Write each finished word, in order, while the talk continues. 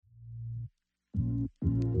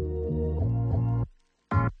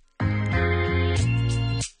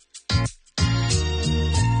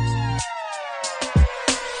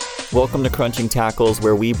Welcome to Crunching Tackles,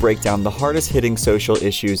 where we break down the hardest-hitting social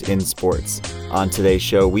issues in sports. On today's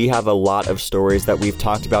show, we have a lot of stories that we've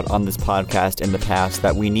talked about on this podcast in the past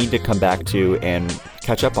that we need to come back to and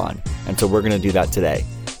catch up on. And so we're going to do that today.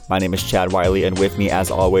 My name is Chad Wiley, and with me, as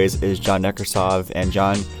always, is John Nekrasov. And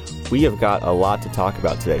John, we have got a lot to talk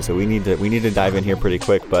about today, so we need to dive in here pretty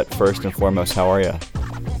quick. But first and foremost, how are you?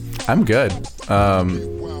 I'm good.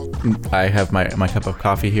 I have my cup of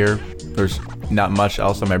coffee here. There's not much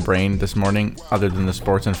else on my brain this morning other than the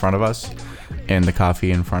sports in front of us and the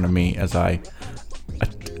coffee in front of me as I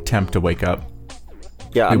attempt to wake up.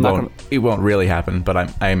 Yeah, it won't really happen,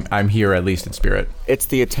 but I'm here at least in spirit. It's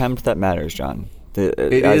the attempt that matters, John.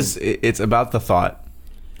 It's about the thought,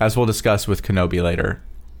 as we'll discuss with Kenobi later.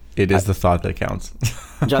 It is the thought that counts.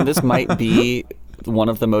 John, this might be one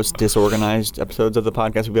of the most disorganized episodes of the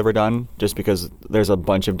podcast we've ever done, just because there's a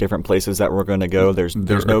bunch of different places that we're going to go. There's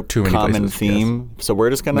no common theme, yes. So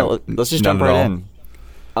we're just let's just jump right in.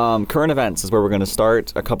 Current events is where we're going to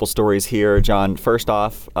start. A couple stories here, John. First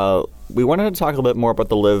off, we wanted to talk a little bit more about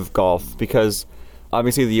the LIV Golf, because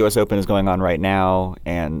obviously the U.S. Open is going on right now,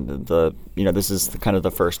 and this is kind of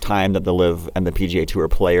the first time that the LIV and the PGA Tour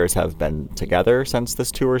players have been together since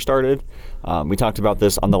this tour started. We talked about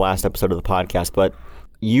this on the last episode of the podcast, but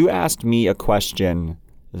you asked me a question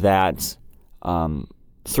that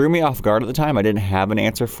threw me off guard at the time. I didn't have an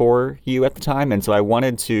answer for you at the time, and so I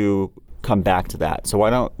wanted to come back to that. So why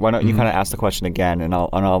don't you kind of ask the question again, and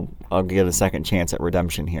I'll get a second chance at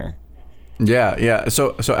redemption here. Yeah.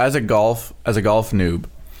 So as a golf noob,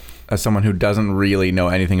 as someone who doesn't really know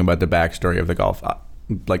anything about the backstory of the golf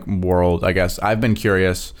world, I guess I've been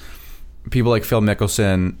curious. People like Phil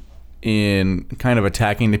Mickelson, in kind of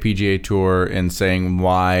attacking the PGA Tour and saying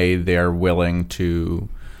why they're willing to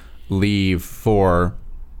leave for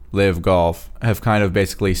LIV Golf, have kind of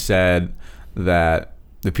basically said that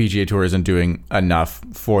the PGA Tour isn't doing enough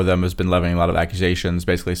for them. Has been levying a lot of accusations,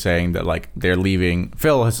 basically saying that they're leaving.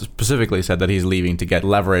 Phil has specifically said that he's leaving to get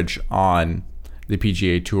leverage on the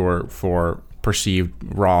PGA Tour for perceived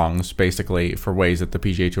wrongs, basically for ways that the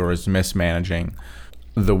PGA Tour is mismanaging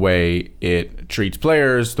the way it treats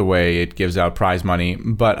players, the way it gives out prize money.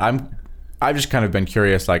 But I've just kind of been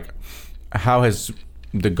curious, how has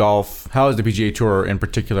the PGA Tour in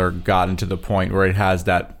particular gotten to the point where it has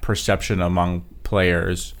that perception among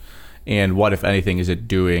players, and what, if anything, is it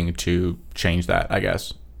doing to change that, I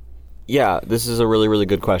guess? Yeah, this is a really, really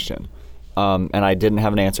good question. And I didn't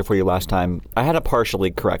have an answer for you last time. I had a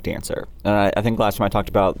partially correct answer. And I think last time I talked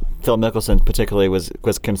about Phil Mickelson particularly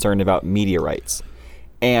was concerned about media rights.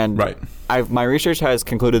 And right. My research has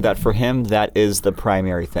concluded that for him, that is the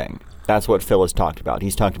primary thing. That's what Phil has talked about.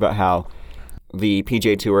 He's talked about how the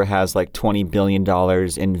PGA Tour has $20 billion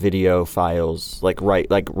in video files,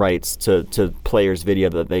 rights to players' video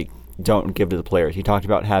that they don't give to the players. He talked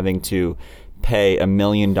about having to pay $1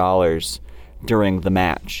 million during the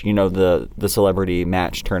match. The celebrity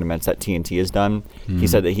match tournaments that TNT has done. Mm-hmm. He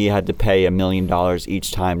said that he had to pay $1 million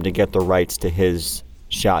each time to get the rights to his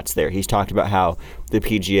shots there. He's talked about how the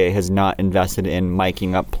PGA has not invested in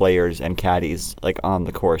miking up players and caddies on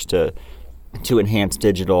the course to enhance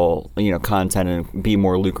digital content and be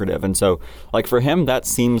more lucrative. And so for him, that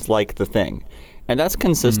seems like the thing, and that's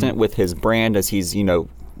consistent with his brand as he's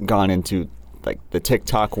gone into the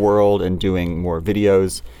TikTok world and doing more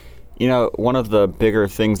videos. One of the bigger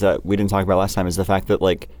things that we didn't talk about last time is the fact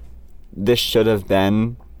that this should have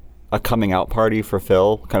been a coming out party for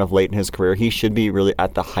Phil kind of late in his career. He should be really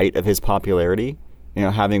at the height of his popularity,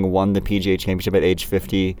 having won the PGA Championship at age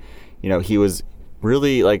 50. He was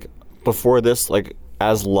really before this,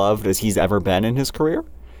 as loved as he's ever been in his career.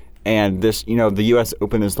 And this, the U.S.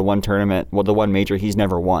 Open is the one tournament, the one major he's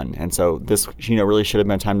never won. And so this, really should have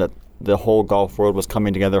been a time that the whole golf world was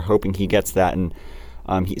coming together, hoping he gets that. And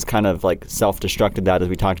he's kind of self-destructed that, as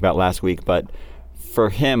we talked about last week. But for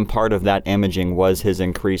him, part of that imaging was his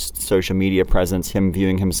increased social media presence, him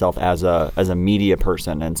viewing himself as a media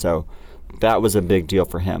person. And so that was a big deal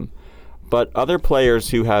for him. But other players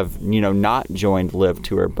who have, not joined LIV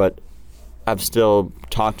Tour, but have still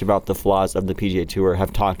talked about the flaws of the PGA Tour,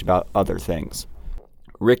 have talked about other things.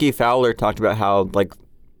 Ricky Fowler talked about how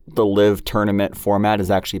the LIV tournament format is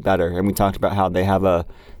actually better, and we talked about how they have a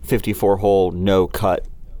 54-hole no cut,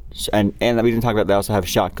 and we didn't talk about they also have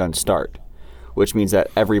shotgun start, which means that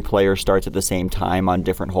every player starts at the same time on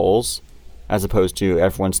different holes, as opposed to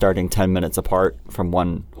everyone starting 10 minutes apart from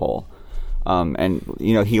one hole. And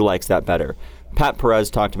he likes that better. Pat Perez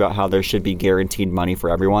talked about how there should be guaranteed money for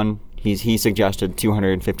everyone. He suggested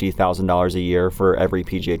 $250,000 a year for every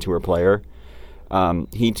PGA Tour player.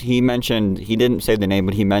 He mentioned, he didn't say the name,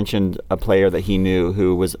 but he mentioned a player that he knew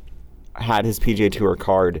who was had his PGA Tour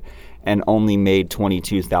card and only made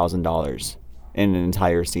 $22,000 in an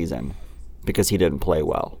entire season because he didn't play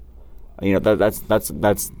well. You know, that's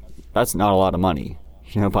not a lot of money,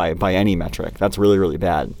 you know, by any metric. That's really, really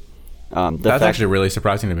bad. That's actually really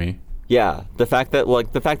surprising to me. Yeah, the fact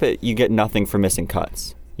that you get nothing for missing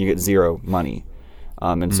cuts, you get zero money,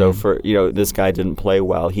 and so for this guy didn't play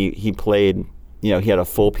well. He played, he had a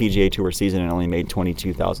full PGA Tour season and only made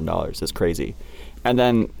 $22,000. It's crazy. And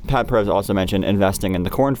then Pat Perez also mentioned investing in the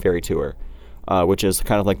Korn Ferry Tour, which is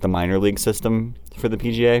kind of like the minor league system for the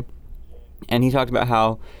PGA. And he talked about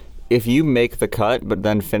how if you make the cut but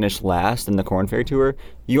then finish last in the Korn Ferry Tour,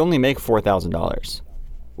 you only make $4,000.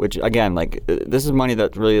 Which again, like this is money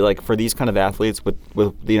that really, like, for these kind of athletes with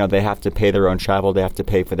they have to pay their own travel, they have to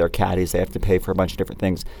pay for their caddies, they have to pay for a bunch of different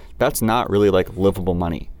things. That's not really like livable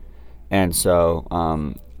money. And so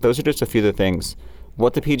those are just a few of the things.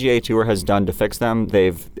 What the PGA Tour has done to fix them,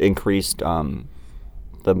 they've increased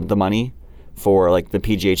the money for like the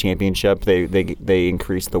PGA Championship. They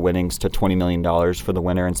increased the winnings to $20 million for the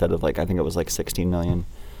winner instead of, like, I think it was like $16 million.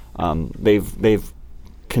 They've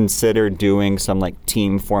considered doing some like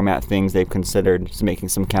team format things. They've considered making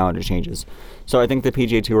some calendar changes. So I think the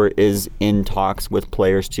PGA Tour is in talks with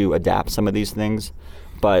players to adapt some of these things.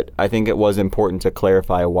 But I think it was important to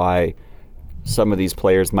clarify why some of these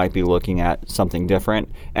players might be looking at something different.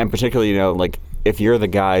 And particularly, like if you're the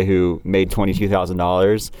guy who made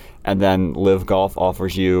 $22,000 and then Live Golf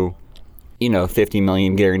offers you, $50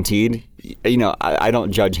 million guaranteed, I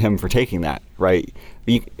don't judge him for taking that, right?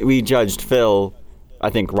 We judged Phil, I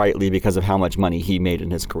think rightly, because of how much money he made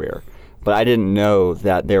in his career. But I didn't know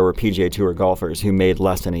that there were PGA Tour golfers who made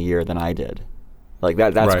less in a year than I did. Like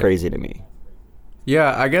that's right. Crazy to me.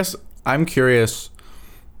 Yeah, I guess I'm curious,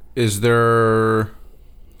 is there,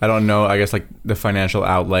 I don't know, I guess like the financial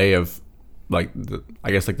outlay of like the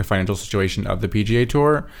financial situation of the PGA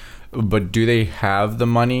Tour, but do they have the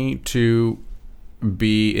money to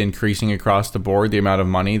be increasing across the board the amount of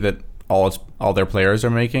money that all their players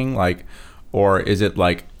are making? Like, or is it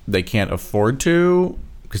like they can't afford to?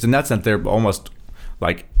 Because in that sense, they're almost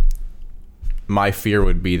like, my fear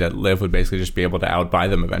would be that Liv would basically just be able to outbuy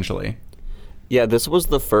them eventually. Yeah, this was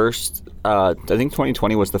the first, I think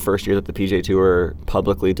 2020 was the first year that the PGA Tour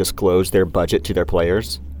publicly disclosed their budget to their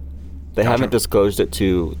players. They haven't disclosed it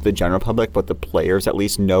to the general public, but the players at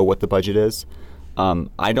least know what the budget is.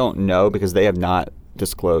 I don't know, because they have not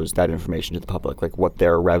disclose that information to the public, like what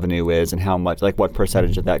their revenue is and how much, like what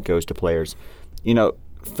percentage of that goes to players.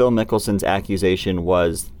 Phil Mickelson's accusation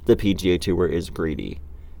was the PGA Tour is greedy.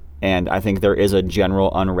 And I think there is a general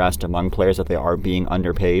unrest among players that they are being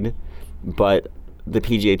underpaid. But the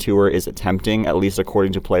PGA Tour is attempting, at least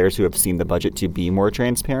according to players who have seen the budget, to be more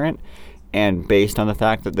transparent. And based on the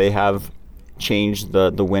fact that they have changed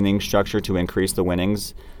the winning structure to increase the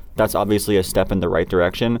winnings, that's obviously a step in the right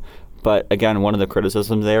direction. But again, one of the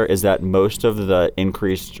criticisms there is that most of the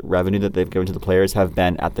increased revenue that they've given to the players have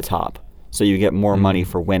been at the top. So you get more money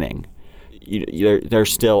for winning. There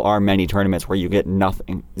still are many tournaments where you get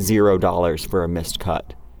nothing, $0 for a missed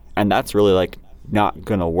cut. And that's really like not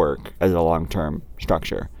going to work as a long-term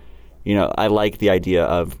structure. I like the idea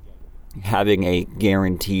of having a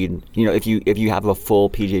guaranteed, if you have a full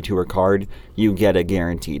PGA Tour card, you get a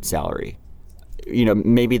guaranteed salary.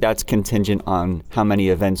 Maybe that's contingent on how many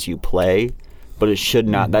events you play, but it should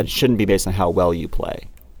not. That shouldn't be based on how well you play.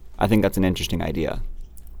 I think that's an interesting idea.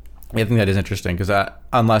 I think that is interesting because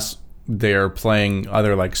unless they're playing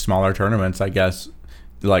other like smaller tournaments, I guess,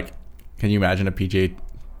 like, can you imagine a PGA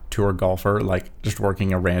Tour golfer like just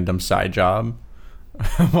working a random side job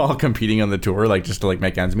while competing on the tour, like just to like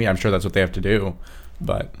make ends meet? I'm sure that's what they have to do.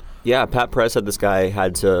 But yeah, Pat Perez said this guy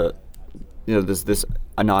had to, this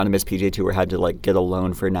anonymous PGA Tour had to like get a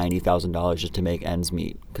loan for $90,000 just to make ends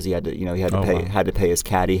meet, because he had to, had to pay his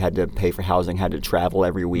caddy, had to pay for housing, had to travel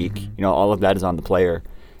every week. All of that is on the player,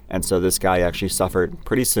 and so this guy actually suffered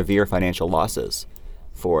pretty severe financial losses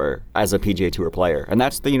as a PGA Tour player, and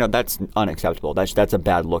that's that's unacceptable. That's a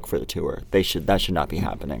bad look for the tour. That should not be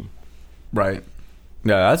happening. Right.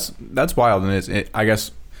 Yeah, that's wild, and I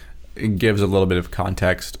guess it gives a little bit of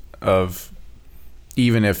context of.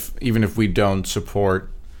 Even if we don't support,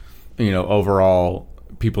 overall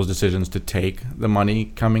people's decisions to take the money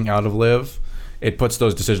coming out of Liv, it puts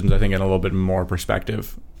those decisions, I think, in a little bit more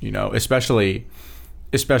perspective. Especially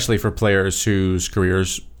for players whose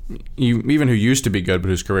careers, even who used to be good but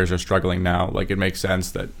whose careers are struggling now. Like, it makes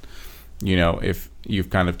sense that, if you've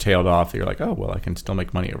kind of tailed off, you're like, oh well, I can still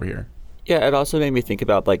make money over here. Yeah, it also made me think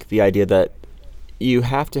about like the idea that you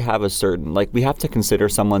have to have a certain, like, we have to consider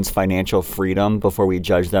someone's financial freedom before we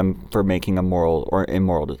judge them for making a moral or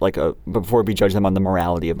immoral, before we judge them on the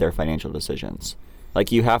morality of their financial decisions.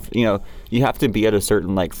 Like, you have to be at a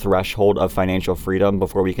certain, like, threshold of financial freedom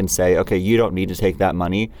before we can say, okay, you don't need to take that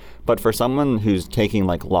money. But for someone who's taking,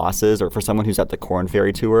 like, losses, or for someone who's at the Korn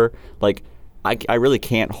Ferry Tour, like, I really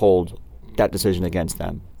can't hold that decision against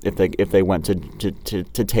them if they went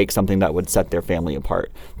to take something that would set their family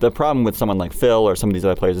apart. The problem with someone like Phil or some of these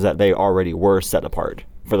other players is that they already were set apart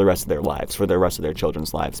for the rest of their lives, for the rest of their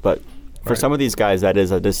children's lives. But for some of these guys, that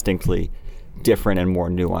is a distinctly different and more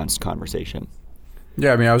nuanced conversation.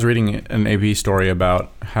 Yeah, I mean, I was reading an AP story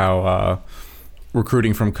about how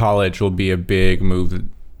recruiting from college will be a big move that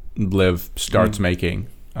Liv starts making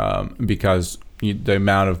because the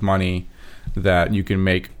amount of money that you can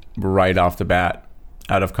make right off the bat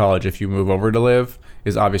out of college if you move over to Liv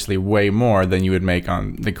is obviously way more than you would make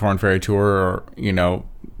on the Korn Ferry Tour, or, you know,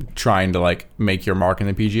 trying to, like, make your mark in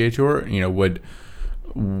the PGA Tour. You know,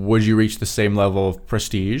 would you reach the same level of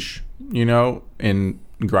prestige, you know, in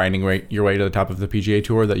grinding your way to the top of the PGA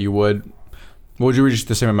Tour that you would you reach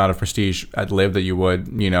the same amount of prestige at Liv that you would,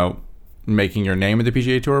 you know, making your name at the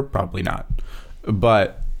PGA Tour? Probably not.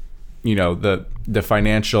 But, you know, the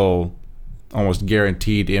financial, almost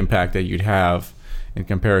guaranteed impact that you'd have in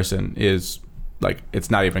comparison is, like,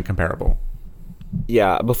 it's not even comparable.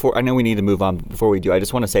 Yeah, I know we need to move on. Before we do, I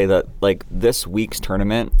just want to say that, like, this week's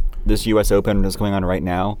tournament, this U.S. Open that's going on right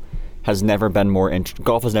now, has never been more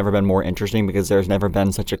golf has never been more interesting, because there's never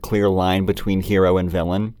been such a clear line between hero and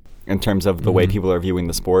villain in terms of the way people are viewing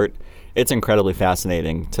the sport. It's incredibly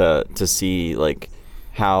fascinating to see, like,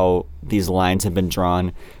 how these lines have been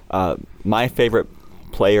drawn. My favorite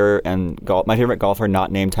player and my favorite golfer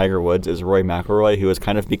not named Tiger Woods is Rory McIlroy, who has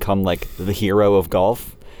kind of become, like, the hero of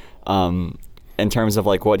golf in terms of,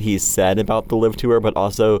 like, what he's said about the LIV Tour, but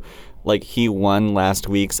also, like, he won last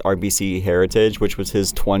week's RBC Heritage, which was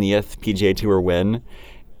his 20th PGA Tour win,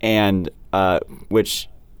 and which,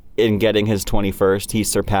 in getting his 21st, he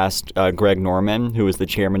surpassed Greg Norman, who was the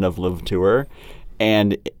chairman of LIV Tour.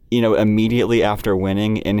 And, you know, immediately after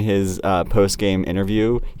winning, in his post-game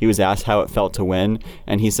interview, he was asked how it felt to win,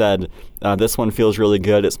 and he said, "This one feels really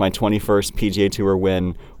good. It's my 21st PGA Tour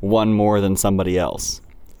win, one more than somebody else."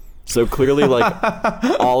 So clearly, like,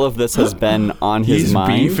 all of this has been on his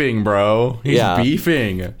mind. He's beefing, bro. He's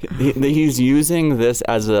beefing. He's using this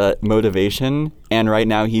as a motivation, and right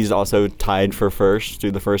now he's also tied for first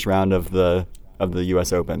through the first round of the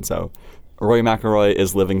U.S. Open. So Rory McIlroy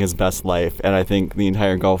is living his best life, and I think the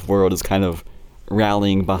entire golf world is kind of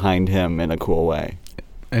rallying behind him in a cool way.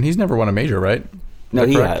 And he's never won a major, right? No,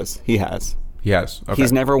 he has. He has. Okay.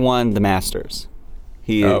 He's never won the Masters.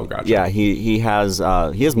 Gotcha. Yeah, he has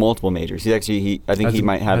multiple majors. I think he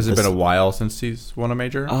might have. Has it been a while since he's won a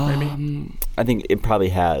major? Maybe. I think it probably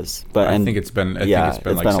has, but I think it's been like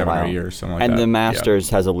 7 or 8 years, something like that. And the Masters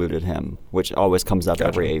has eluded him, which always comes up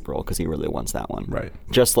every April because he really wants that one. Right.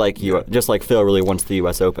 Just like Phil really wants the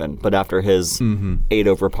U.S. Open, but after his 8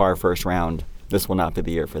 over par first round, this will not be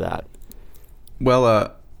the year for that.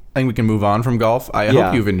 Well, I think we can move on from golf. I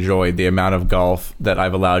hope you've enjoyed the amount of golf that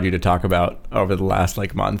I've allowed you to talk about over the last,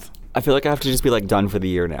 like, month. I feel like I have to just be, like, done for the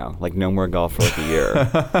year now. Like, no more golf for, like, a year.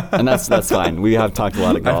 And that's fine. We have talked a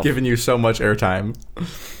lot of golf. I've given you so much airtime.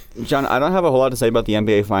 John, I don't have a whole lot to say about the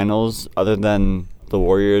NBA Finals other than the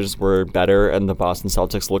Warriors were better and the Boston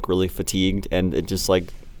Celtics look really fatigued, and it just,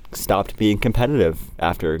 like, stopped being competitive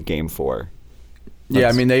after Game 4. Yeah,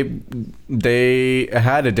 I mean, they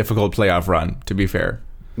had a difficult playoff run, to be fair.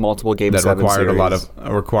 Multiple Game 7 required series.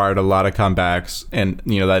 required a lot of comebacks, and,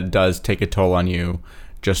 you know, that does take a toll on you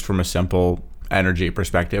just from a simple energy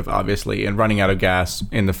perspective, obviously. And running out of gas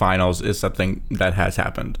in the finals is something that has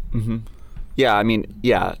happened. Mm-hmm. Yeah, I mean,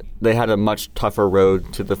 they had a much tougher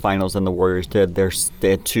road to the finals than the Warriors did. They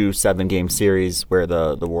had 2 7-game series where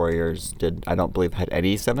the Warriors I don't believe, had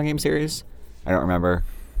any 7-game series. I don't remember.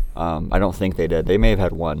 I don't think they did. They may have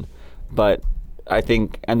had one, but I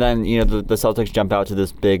think, and then, you know, the Celtics jump out to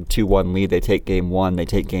this big 2-1 lead. They take Game 1, they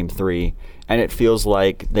take Game 3, and it feels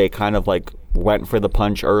like they kind of, like, went for the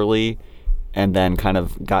punch early and then kind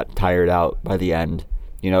of got tired out by the end.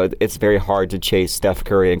 You know, it's very hard to chase Steph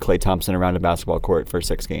Curry and Klay Thompson around a basketball court for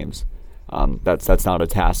 6 games. That's not a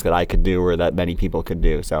task that I could do or that many people could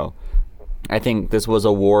do. So I think this was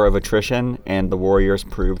a war of attrition, and the Warriors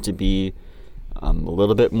proved to be a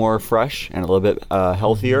little bit more fresh and a little bit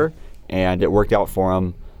healthier. And it worked out for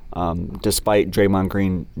him, despite Draymond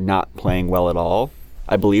Green not playing well at all.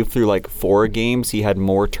 I believe through, like, 4 games, he had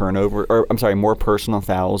more more personal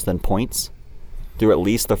fouls than points through at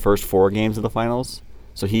least the first 4 games of the finals.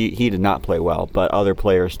 So he did not play well, but other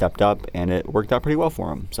players stepped up, and it worked out pretty well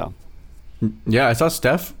for him. So yeah, I saw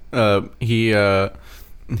Steph. His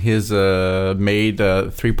made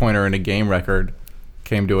 3-pointer in a game record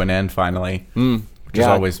came to an end finally, which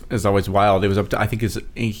is always wild. It was up to, I think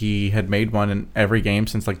he had made one in every game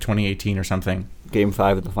since like 2018 or something. Game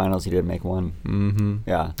 5 of the finals, he did make one. Mm-hmm.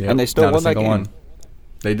 Yeah, yep. And they still won that game. One.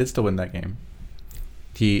 They did still win that game.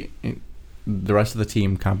 The rest of the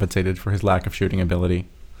team compensated for his lack of shooting ability.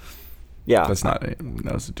 Yeah,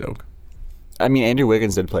 that was a joke. I mean, Andrew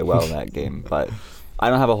Wiggins did play well in that game, but I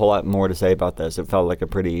don't have a whole lot more to say about this. It felt like a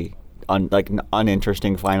pretty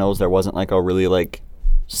uninteresting finals. There wasn't like a really like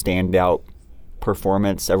standout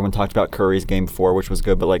performance. Everyone talked about Curry's game 4, which was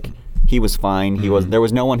good, but like he was fine. He was. There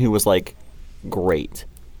was no one who was like great.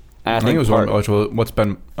 And I think it was what's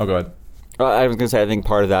been. Oh, go ahead. I was going to say, I think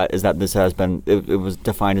part of that is that this has been, it was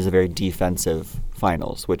defined as a very defensive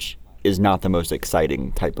finals, which is not the most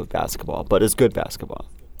exciting type of basketball, but is good basketball.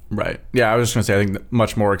 Right. Yeah, I was just going to say, I think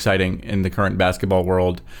much more exciting in the current basketball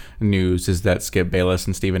world news is that Skip Bayless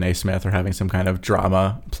and Stephen A. Smith are having some kind of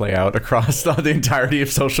drama play out across the entirety of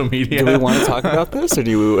social media. Do we want to talk about this, or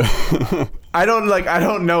do you? I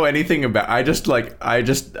don't know anything about.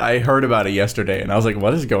 I heard about it yesterday, and I was like,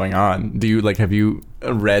 "What is going on?" Have you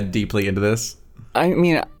read deeply into this? I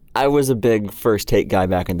mean, I was a big First Take guy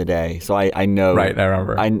back in the day, so I know. Right, I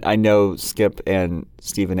remember. I know Skip and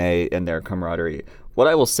Stephen A. and their camaraderie. What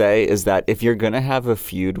I will say is that if you're going to have a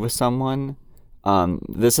feud with someone,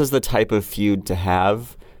 this is the type of feud to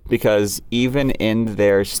have, because even in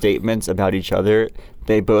their statements about each other,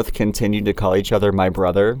 they both continue to call each other my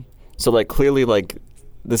brother. So like clearly like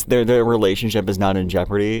this their relationship is not in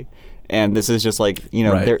jeopardy, and this is just like, you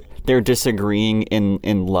know, right. they're disagreeing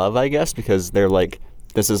in love, I guess, because they're like,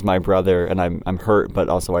 this is my brother and I'm hurt, but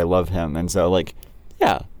also I love him. And so like,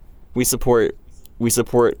 yeah, we support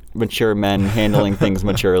mature men handling things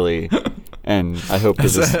maturely, and I hope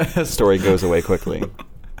that this story goes away quickly.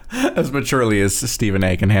 As maturely as Stephen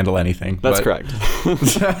A. can handle anything. That's correct.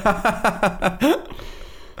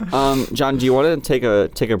 John, do you want to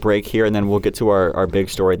take a break here, and then we'll get to our big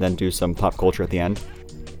story, then do some pop culture at the end?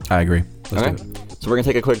 I agree. Let's do it. So we're going to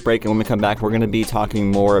take a quick break, and when we come back, we're going to be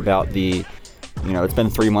talking more about it's been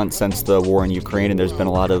 3 months since the war in Ukraine, and there's been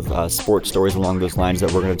a lot of sports stories along those lines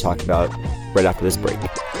that we're going to talk about right after this break.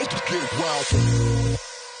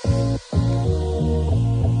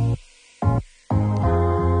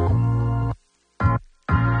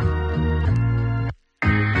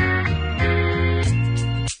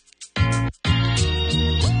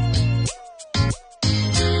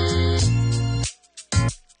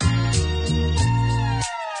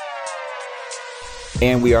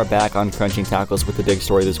 And we are back on Crunching Tackles with the big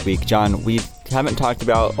story this week. John, we haven't talked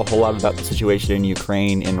about a whole lot about the situation in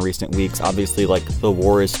Ukraine in recent weeks. Obviously, like, the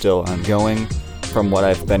war is still ongoing. From what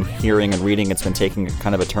I've been hearing and reading, it's been taking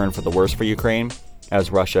kind of a turn for the worse for Ukraine, as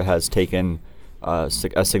Russia has taken a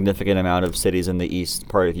significant amount of cities in the east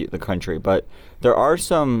part of the country. But there are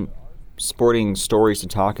some sporting stories to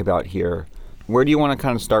talk about here. Where do you want to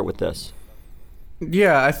kind of start with this?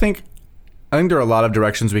 Yeah, I think there are a lot of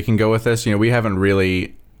directions we can go with this. You know, we haven't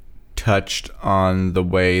really touched on the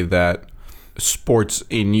way that sports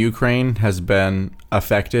in Ukraine has been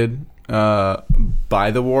affected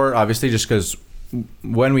by the war. Obviously, just because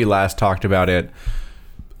when we last talked about it,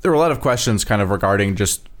 there were a lot of questions kind of regarding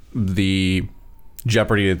just the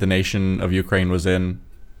jeopardy that the nation of Ukraine was in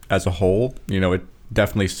as a whole. You know, it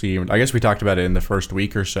definitely seemed, I guess we talked about it in the first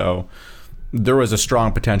week or so, there was a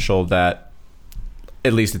strong potential that,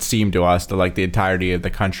 at least it seemed to us, that like the entirety of the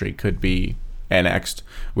country could be annexed,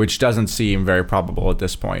 which doesn't seem very probable at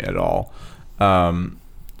this point at all.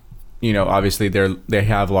 You know, obviously they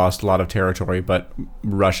have lost a lot of territory, but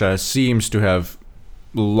Russia seems to have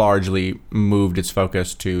largely moved its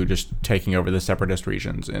focus to just taking over the separatist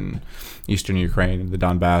regions in eastern Ukraine and the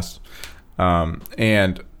Donbass.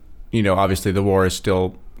 And, you know, obviously the war is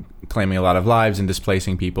still claiming a lot of lives and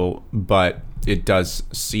displacing people, but it does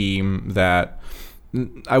seem that,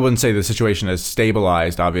 I wouldn't say the situation has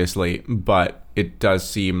stabilized, obviously, but it does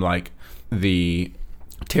seem like the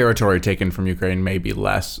territory taken from Ukraine may be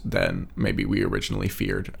less than maybe we originally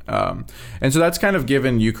feared. And so that's kind of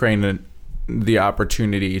given Ukraine the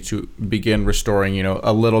opportunity to begin restoring, you know,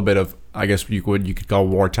 a little bit of, I guess you could call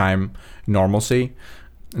wartime normalcy.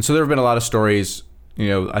 And so there have been a lot of stories, you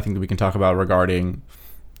know, I think that we can talk about regarding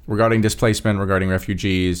displacement, regarding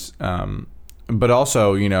refugees, but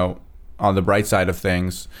also, you know, on the bright side of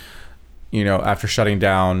things, you know, after shutting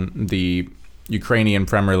down the Ukrainian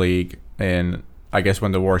Premier League, and I guess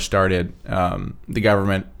when the war started, the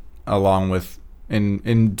government, along with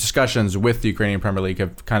in discussions with the Ukrainian Premier League,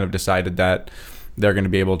 have kind of decided that they're going to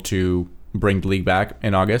be able to bring the league back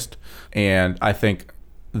in August. And I think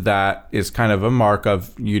that is kind of a mark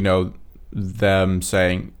of, them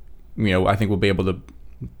saying, I think we'll be able to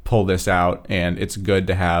pull this out, and it's good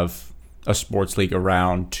to have a sports league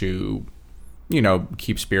around to,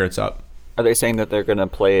 keep spirits up. Are they saying that they're going to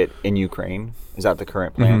play it in Ukraine? Is that the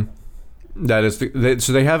current plan? Mm-hmm. That is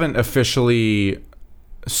so they haven't officially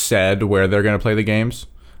said where they're going to play the games,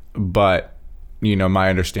 but my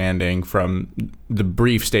understanding from the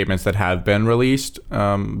brief statements that have been released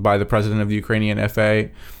by the president of the Ukrainian FA,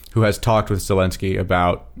 who has talked with Zelensky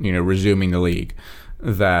about resuming the league,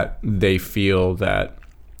 that they feel that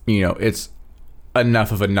it's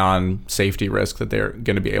enough of a non-safety risk that they're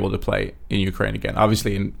going to be able to play in Ukraine again.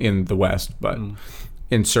 Obviously in the West, but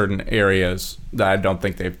in certain areas that I don't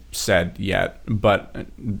think they've said yet, but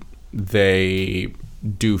they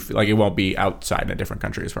do feel like it won't be outside in a different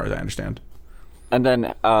country, as far as I understand. And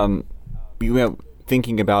then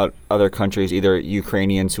thinking about other countries, either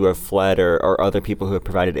Ukrainians who have fled or other people who have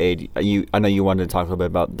provided aid, I know you wanted to talk a little bit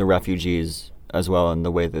about the refugees as well and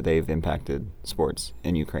the way that they've impacted sports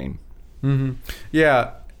in Ukraine. Mm-hmm.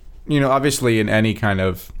 Yeah. Obviously in any kind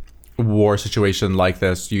of war situation like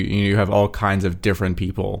this, you have all kinds of different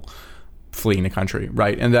people fleeing the country,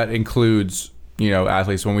 right? And that includes,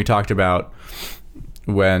 athletes. When we talked about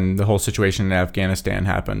when the whole situation in Afghanistan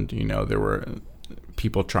happened, there were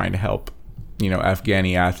people trying to help,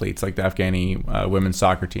 Afghani athletes, like the Afghani women's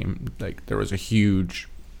soccer team. Like there was a huge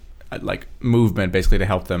movement basically to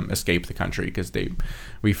help them escape the country because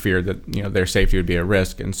we feared that their safety would be at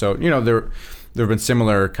risk. And so there have been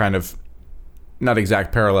similar kind of, not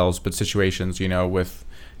exact parallels, but situations with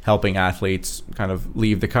helping athletes kind of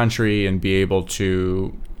leave the country and be able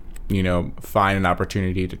to find an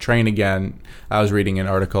opportunity to train again. I was reading an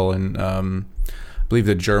article in I believe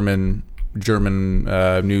the German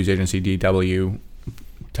news agency DW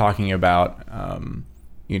talking about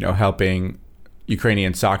helping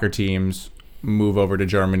Ukrainian soccer teams move over to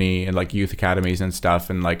Germany and youth academies and stuff,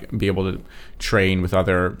 and be able to train with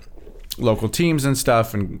other local teams and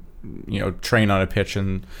stuff, and train on a pitch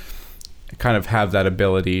and kind of have that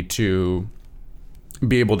ability to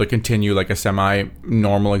be able to continue a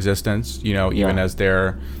semi-normal existence, even as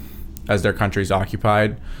their country's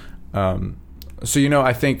occupied. So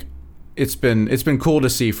I think it's been cool to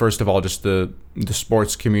see, first of all, just the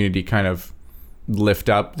sports community kind of lift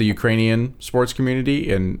up the Ukrainian sports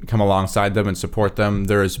community and come alongside them and support them.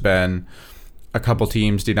 There has been a couple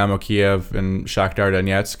teams, Dynamo Kiev and Shakhtar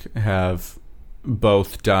Donetsk, have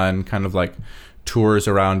both done kind of tours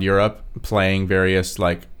around Europe, playing various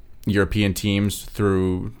European teams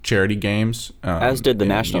through charity games. As did the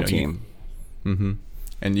national team. Mm-hmm.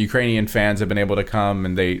 And Ukrainian fans have been able to come,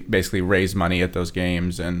 and they basically raise money at those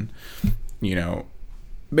games. And,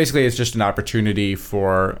 basically it's just an opportunity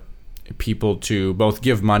for people to both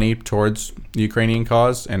give money towards the Ukrainian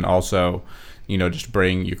cause and also, just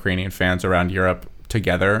bring Ukrainian fans around Europe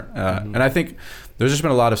together. And I think there's just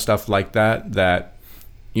been a lot of stuff like that,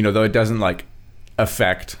 though it doesn't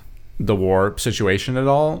affect the war situation at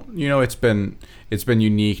all, it's been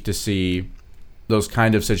unique to see those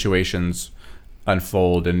kind of situations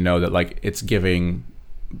unfold and know that it's giving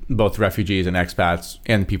both refugees and expats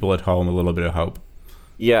and people at home a little bit of hope.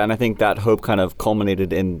 Yeah, and I think that hope kind of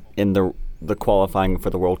culminated in the qualifying for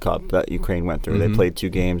the World Cup that Ukraine went through. They played 2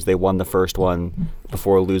 games. They won the first one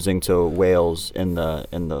before losing to Wales in the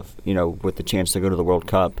with the chance to go to the World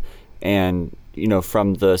Cup. And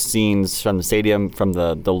from the scenes from the stadium, from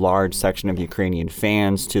the large section of Ukrainian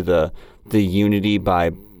fans, to the unity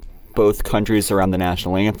by both countries around the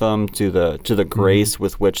national anthem, to the grace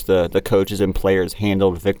with which the coaches and players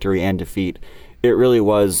handled victory and defeat, it really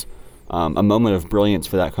was a moment of brilliance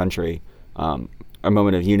for that country, a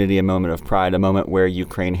moment of unity, a moment of pride, a moment where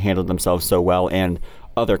Ukraine handled themselves so well, and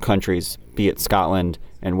other countries, be it Scotland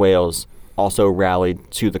and Wales, also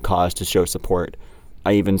rallied to the cause to show support.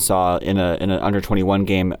 I even saw in an under-21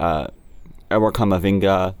 game, Edouard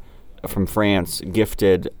Camavinga from France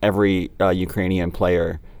gifted every Ukrainian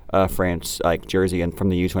player France jersey and from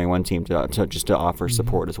the U21 team to offer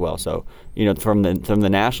support as well. So from the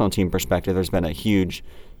national team perspective, there's been a huge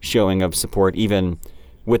showing of support, even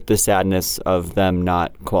with the sadness of them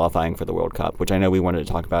not qualifying for the World Cup, which I know we wanted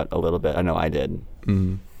to talk about a little bit. I know I did.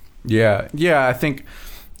 Mm-hmm. Yeah. I think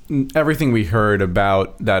everything we heard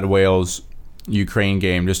about that Wales-Ukraine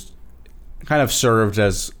game just kind of serves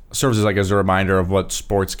as a reminder of what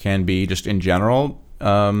sports can be just in general,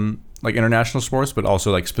 international sports, but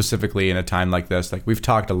also specifically in a time like this. We've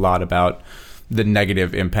talked a lot about the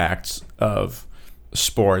negative impacts of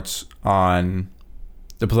sports on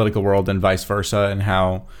the political world and vice versa, and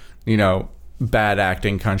how, bad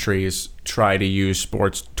acting countries try to use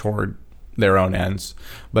sports toward their own ends.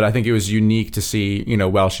 But I think it was unique to see,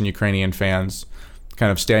 Welsh and Ukrainian fans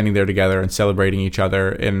kind of standing there together and celebrating each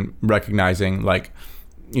other and recognizing, like,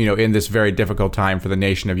 in this very difficult time for the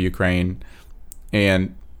nation of Ukraine,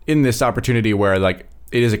 and in this opportunity where, like,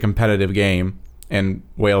 it is a competitive game, and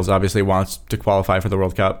Wales obviously wants to qualify for the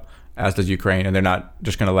World Cup, as does Ukraine, and they're not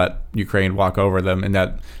just going to let Ukraine walk over them in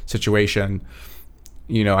that situation.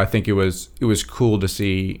 I think it was cool to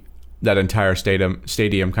see that entire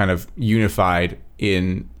stadium kind of unified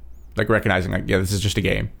in, like, recognizing, like, yeah, this is just a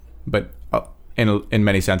game, but in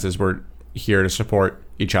many senses we're here to support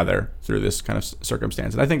each other through this kind of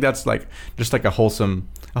circumstance. And I think that's like just like a wholesome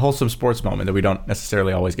sports moment that we don't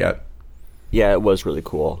necessarily always get. Yeah, it was really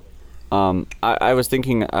cool. I was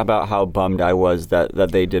thinking about how bummed I was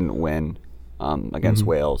that they didn't win against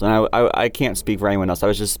Wales, and I can't speak for anyone else. I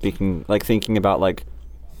was just thinking about, like,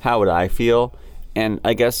 how would I feel, and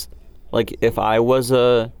I guess, like, if I was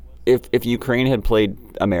if Ukraine had played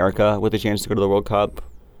America with a chance to go to the World Cup,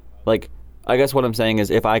 like, I guess what I'm saying is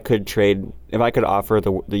if I could offer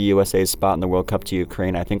the USA's spot in the World Cup to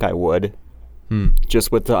Ukraine, I think I would,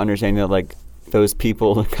 just with the understanding that, like, those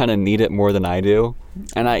people kind of need it more than I do.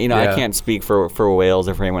 And I can't speak for Wales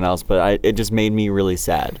or for anyone else, but it just made me really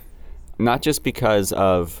sad. Not just because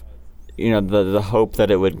of, the hope that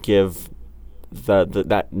it would give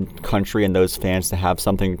that country and those fans to have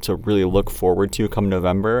something to really look forward to come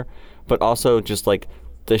November, but also just, like,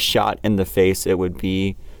 the shot in the face it would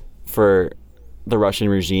be for the Russian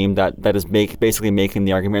regime that is basically making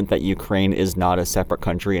the argument that Ukraine is not a separate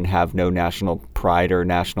country and have no national pride or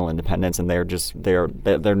national independence, and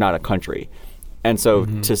they're not a country. And so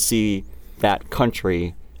to see that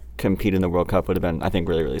country compete in the World Cup would have been, I think,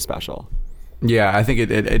 really, really special. Yeah, I think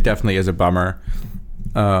it definitely is a bummer.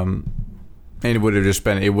 And it would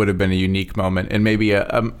have been a unique moment, and maybe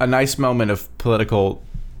a nice moment of political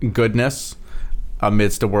goodness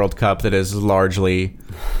amidst a World Cup that is largely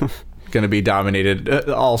going to be dominated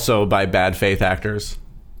also by bad faith actors.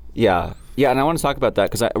 Yeah, and I want to talk about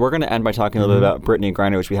that because we're going to end by talking a little bit about Brittany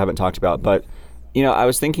Griner, which we haven't talked about. But, I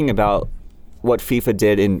was thinking about what FIFA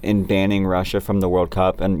did in banning Russia from the World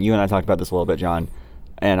Cup, and you and I talked about this a little bit, John,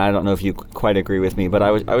 and I don't know if you quite agree with me, but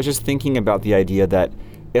I was just thinking about the idea that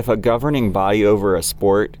if a governing body over a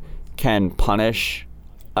sport can punish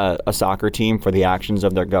a soccer team for the actions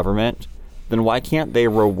of their government, then why can't they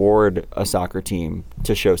reward a soccer team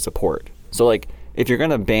to show support? So, like, if you're going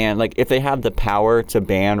to ban, like, if they have the power to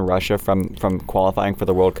ban Russia from qualifying for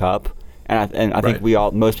the World Cup, and I think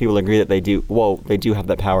most people agree that they do have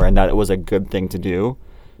that power and that it was a good thing to do,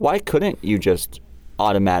 why couldn't you just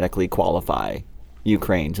automatically qualify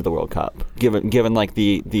Ukraine to the World Cup, given like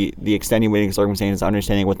the extenuating circumstances,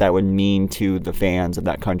 understanding what that would mean to the fans of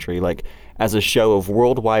that country, like, as a show of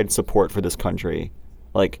worldwide support for this country?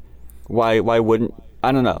 Like, why wouldn't,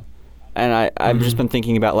 I don't know. And I've just been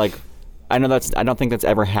thinking about, like, I don't think that's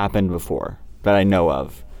ever happened before that I know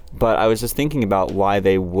of, but I was just thinking about why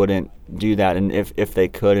they wouldn't do that, and if they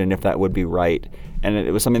could, and if that would be right. And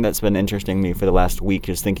it was something that's been interesting to me for the last week,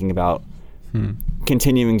 just thinking about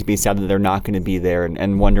continuing to be sad that they're not going to be there,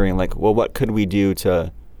 and wondering, like, well, what could we do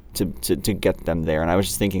to get them there? And I was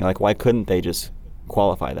just thinking, like, why couldn't they just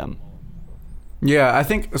qualify them? Yeah, I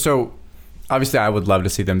think so. Obviously, I would love to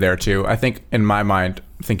see them there too. I think, in my mind,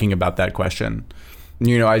 thinking about that question,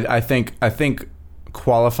 I think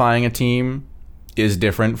qualifying a team is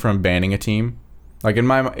different from banning a team. Like, in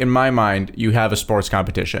my mind, you have a sports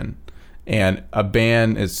competition, and a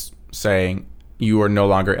ban is saying you are no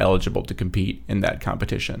longer eligible to compete in that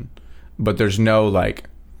competition. But there's no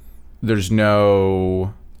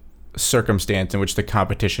circumstance in which the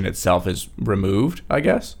competition itself is removed, I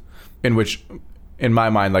guess, in which, in my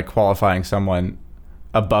mind, like, qualifying someone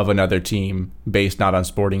above another team based not on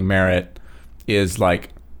sporting merit is like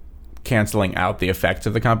canceling out the effects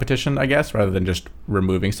of the competition, I guess, rather than just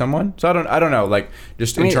removing someone. So I don't know, like,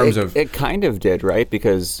 just in terms of, it kind of did, right?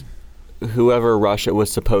 Because whoever Russia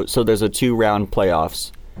was so there's a 2-round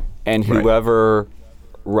playoffs, and whoever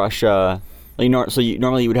Russia,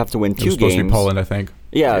 normally you would have to win 2 games. Supposed to be Poland, I think.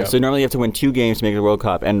 Yeah, so normally you have to win 2 games to make the World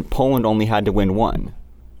Cup, and Poland only had to win 1.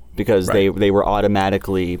 Because they were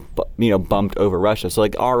automatically, bumped over Russia. So,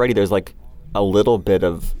 like, already there's, like, a little bit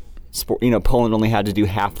of sport. Poland only had to do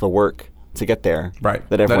half the work to get there, right?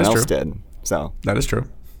 That everyone else did. So that is true.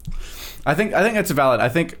 I think that's valid. I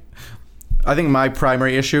think my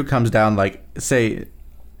primary issue comes down, like, say,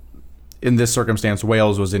 in this circumstance,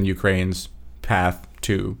 Wales was in Ukraine's path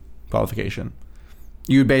to qualification.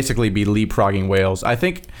 You'd basically be leapfrogging Wales. I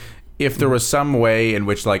think if there was some way in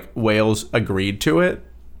which like Wales agreed to it,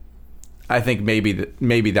 I think maybe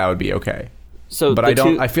that would be okay. So, but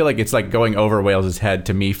I feel like it's like going over Wales's head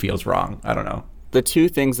to me feels wrong. I don't know. The two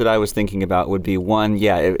things that I was thinking about would be, one,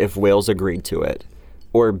 if Wales agreed to it,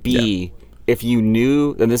 or B, if you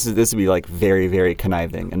knew, and this would be like very, very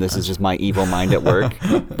conniving, and this is just my evil mind at work,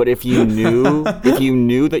 but if you knew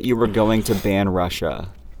that you were going to ban Russia,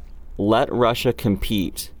 let Russia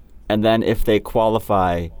compete, and then if they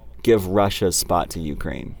qualify, give Russia's spot to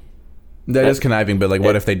Ukraine. That is conniving, but like,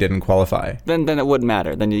 what if they didn't qualify? Then it wouldn't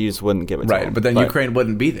matter. Then you just wouldn't give it to them. Right, but then Ukraine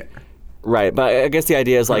wouldn't be there. Right, but I guess the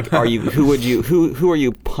idea is like, who are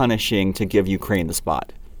you punishing to give Ukraine the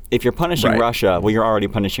spot? If you're punishing Russia, well, you're already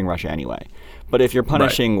punishing Russia anyway. But if you're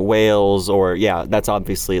punishing Wales, or that's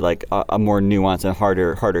obviously like a more nuanced and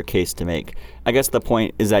harder case to make. I guess the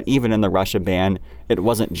point is that even in the Russia ban, it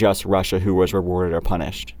wasn't just Russia who was rewarded or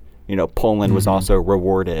punished. Poland was also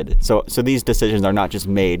rewarded. So these decisions are not just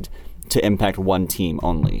made to impact one team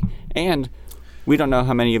only. And we don't know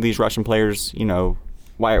how many of these Russian players,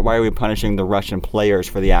 why are we punishing the Russian players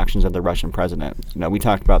for the actions of the Russian president? We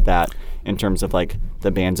talked about that in terms of like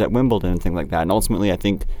the bans at Wimbledon and things like that. And ultimately, I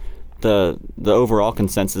think the overall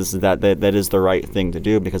consensus is that is the right thing to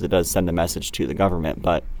do because it does send a message to the government.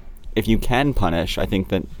 But if you can punish, I think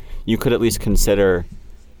that you could at least consider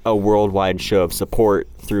a worldwide show of support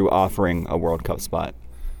through offering a World Cup spot.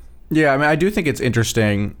 Yeah, I mean, I do think it's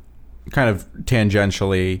interesting, kind of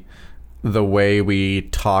tangentially, the way we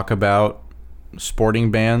talk about sporting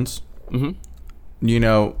bans. Mm-hmm.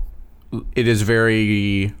 It is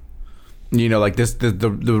very, like this. The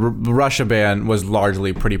Russia ban was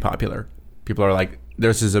largely pretty popular. People are like,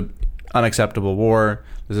 "This is an unacceptable war.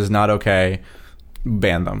 This is not okay.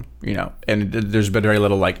 Ban them." And there's been very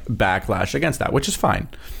little like backlash against that, which is fine.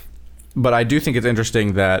 But I do think it's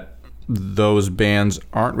interesting that those bans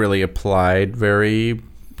aren't really applied very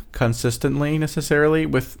consistently necessarily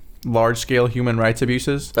with large-scale human rights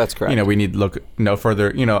abuses. That's correct. We need to look no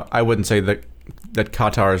further. I wouldn't say that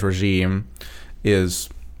Qatar's regime is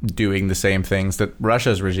doing the same things that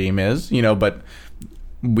Russia's regime is, but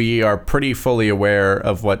we are pretty fully aware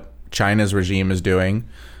of what China's regime is doing.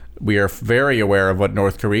 We are very aware of what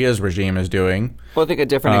North Korea's regime is doing. Well, I think a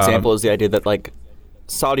different example is the idea that like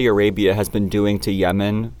Saudi Arabia has been doing to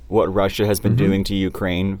Yemen what Russia has been doing to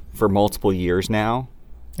Ukraine for multiple years now.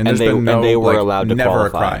 And they were allowed to never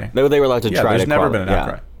qualify. A cry. They were allowed to try to qualify. There's never been an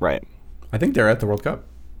outcry. Right. I think they're at the World Cup.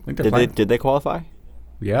 I think they're Did they qualify?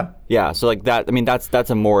 Yeah. Yeah. So like that. I mean, that's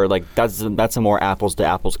a more like that's a more apples to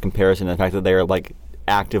apples comparison. The fact that they are like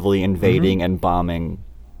actively invading and bombing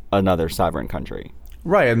another sovereign country.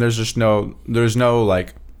 Right, and there's no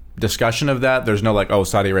like discussion of that. There's no like, oh,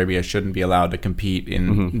 Saudi Arabia shouldn't be allowed to compete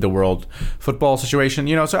in the world football situation.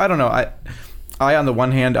 So I don't know. I on the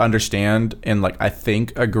one hand understand and like I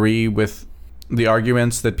think agree with the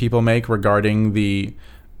arguments that people make regarding the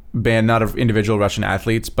ban not of individual Russian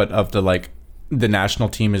athletes but of the national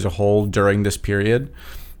team as a whole during this period.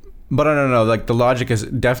 But I don't know, like the logic is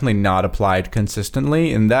definitely not applied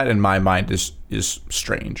consistently, and that in my mind is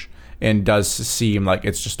strange and does seem like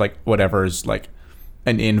it's just like whatever is like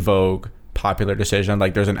an in vogue popular decision.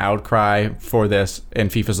 Like there's an outcry for this and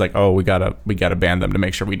FIFA's like, oh, we gotta ban them to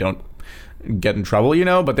make sure we don't get in trouble,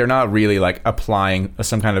 but they're not really like applying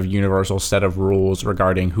some kind of universal set of rules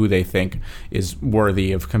regarding who they think is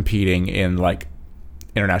worthy of competing in like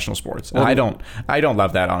international sports. And I don't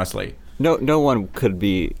love that, honestly. No one could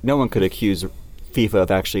accuse FIFA of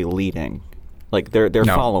actually leading. Like they're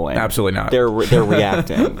following. Absolutely not. They're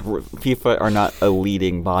reacting. FIFA are not a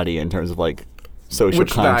leading body in terms of like social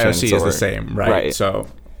conscience. Which the IOC is the same, right? So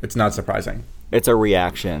it's not surprising. It's a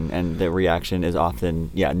reaction, and the reaction is often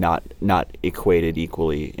not equated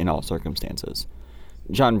equally in all circumstances.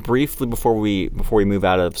 John, briefly before we move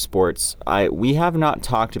out of sports, we have not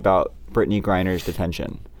talked about Brittany Griner's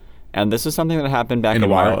detention, and this is something that happened back in a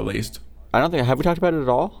while March. At least. I don't think have we talked about it at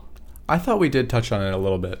all. I thought we did touch on it a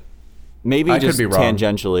little bit. Maybe I just could be wrong.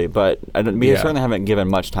 Tangentially, but we certainly haven't given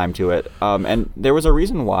much time to it. And there was a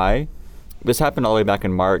reason why. This happened all the way back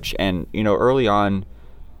in March, and early on,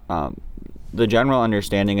 the general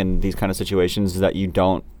understanding in these kind of situations is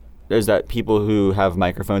that people who have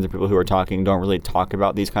microphones and people who are talking don't really talk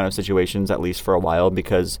about these kind of situations, at least for a while,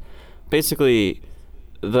 because basically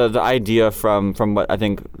the idea from what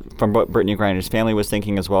Brittany Griner's family was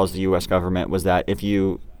thinking, as well as the U.S. government, was that if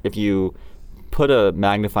you put a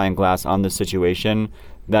magnifying glass on the situation,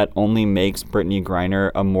 that only makes Brittany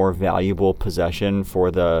Griner a more valuable possession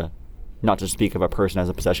for not to speak of a person as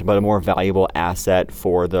a possession, but a more valuable asset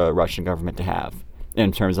for the Russian government to have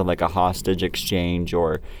in terms of like a hostage exchange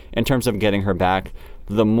or in terms of getting her back.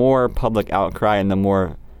 the more public outcry and the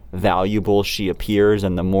more valuable she appears,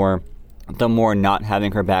 and the more not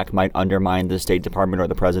having her back might undermine the State Department or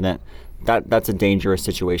the president, that's a dangerous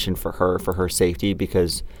situation for her safety,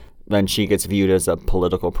 because then she gets viewed as a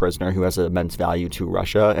political prisoner who has immense value to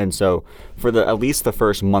Russia. And so for at least the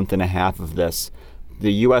first month and a half of this,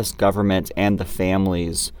 the U.S. government and the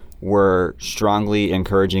families were strongly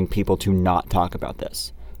encouraging people to not talk about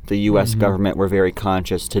this. The U.S. government were very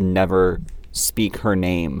conscious to never speak her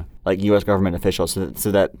name, like U.S. government officials,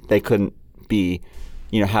 so that they couldn't be,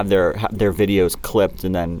 have their videos clipped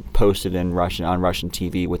and then posted on Russian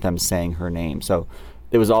TV with them saying her name. So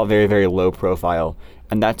it was all very, very low profile,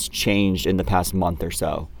 and that's changed in the past month or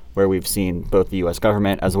so, where we've seen both the U.S.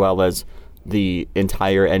 government as well as the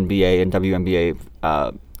entire NBA and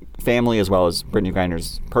WNBA family, as well as Brittany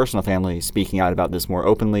Griner's personal family, speaking out about this more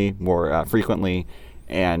openly, more frequently,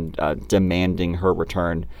 and demanding her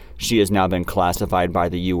return. She has now been classified by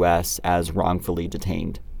the U.S. as wrongfully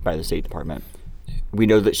detained by the State Department. We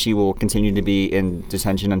know that she will continue to be in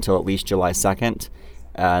detention until at least July 2nd.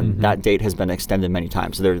 That date has been extended many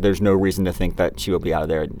times. So there's no reason to think that she will be out of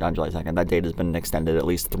there on July 2nd. That date has been extended at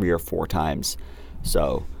least 3 or 4 times.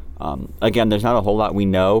 So, again, there's not a whole lot we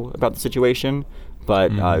know about the situation,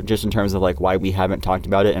 but just in terms of like why we haven't talked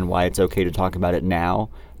about it and why it's okay to talk about it now,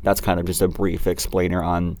 that's kind of just a brief explainer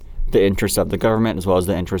on the interests of the government as well as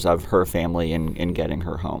the interests of her family in getting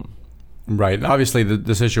her home. Right. Obviously,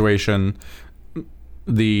 the situation,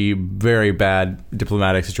 the very bad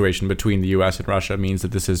diplomatic situation between the U.S. and Russia means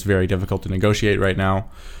that this is very difficult to negotiate right now.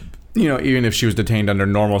 Even if she was detained under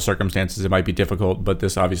normal circumstances, it might be difficult, but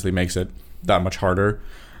this obviously makes it that much harder.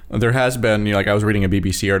 There has been, like I was reading a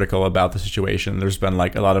BBC article about the situation. There's been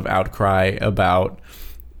like a lot of outcry about,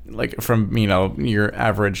 like, from, your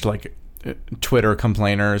average like Twitter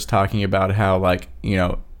complainers talking about how, like,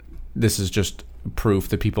 this is just proof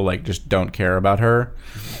that people like just don't care about her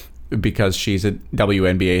because she's a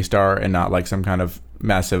WNBA star and not like some kind of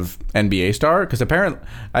massive NBA star. Because apparently,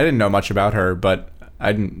 I didn't know much about her, but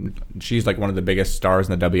she's like one of the biggest stars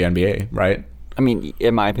in the WNBA, right? I mean,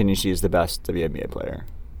 in my opinion, she's the best WNBA player.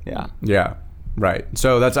 Yeah. Yeah. Right.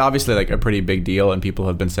 So that's obviously like a pretty big deal, and people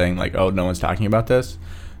have been saying like, "Oh, no one's talking about this."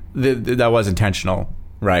 That was intentional,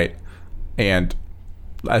 right? And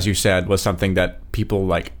as you said, was something that people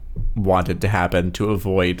like wanted to happen to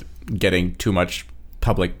avoid getting too much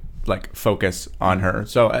public like focus on her.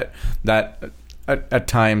 So at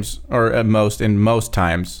times, or in most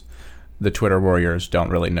times, the Twitter warriors don't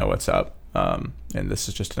really know what's up. And this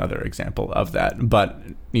is just another example of that. But,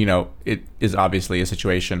 it is obviously a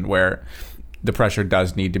situation where the pressure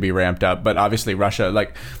does need to be ramped up. But obviously Russia,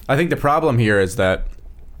 like, I think the problem here is that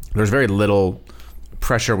there's very little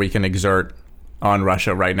pressure we can exert on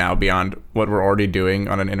Russia right now beyond what we're already doing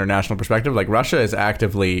on an international perspective. Like, Russia is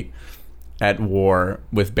actively at war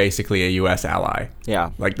with basically a U.S. ally. Yeah.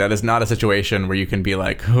 Like, that is not a situation where you can be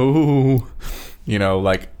like, oh,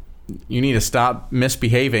 like, you need to stop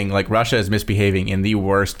misbehaving. Like, Russia is misbehaving in the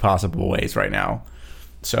worst possible ways right now.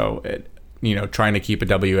 So, trying to keep a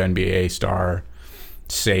WNBA star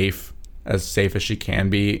safe as she can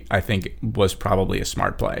be, I think was probably a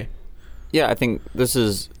smart play. Yeah, I think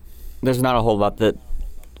there's not a whole lot that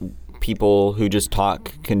people who just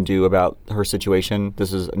talk can do about her situation.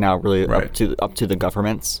 This is now really up to the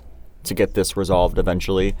governments to get this resolved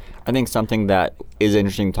eventually. I think something that is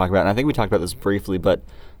interesting to talk about, and I think we talked about this briefly, but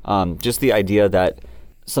just the idea that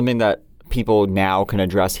something that people now can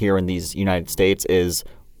address here in these United States is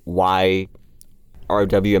why are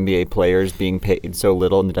WNBA players being paid so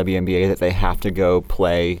little in the WNBA that they have to go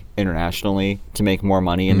play internationally to make more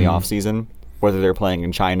money in the off season, whether they're playing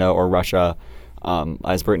in China or Russia,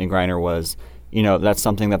 as Brittany Griner was. That's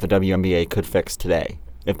something that the WNBA could fix today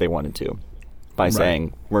if they wanted to, by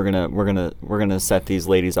saying we're gonna set these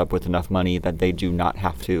ladies up with enough money that they do not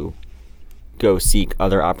have to go seek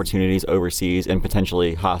other opportunities overseas in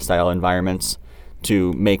potentially hostile environments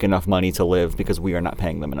to make enough money to live because we are not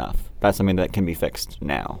paying them enough. That's something that can be fixed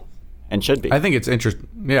now and should be. I think it's interesting.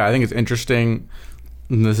 Yeah, I think it's interesting.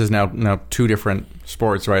 This is now 2 different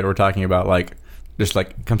sports, right? We're talking about like just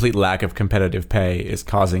like complete lack of competitive pay is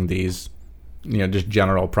causing these, just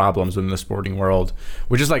general problems in the sporting world,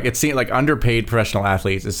 which is like, it seems like underpaid professional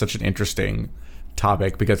athletes is such an interesting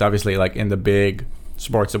topic because obviously like in the big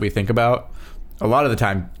sports that we think about, a lot of the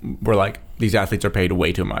time we're like, these athletes are paid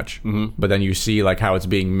way too much. But then you see like how it's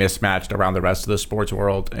being mismatched around the rest of the sports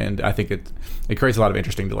world, and I think it creates a lot of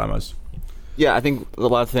interesting dilemmas. Yeah, I think a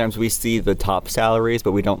lot of times we see the top salaries,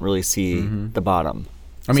 but we don't really see the bottom.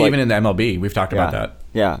 I mean, even in the MLB, we've talked about that.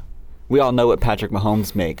 Yeah. We all know what Patrick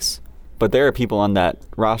Mahomes makes, but there are people on that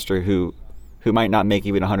roster who who might not make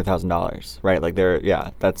even $100,000, right? Like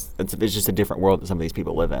it's just a different world that some of these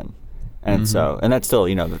people live in. And and that's still,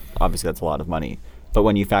 obviously that's a lot of money. But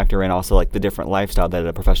when you factor in also like the different lifestyle that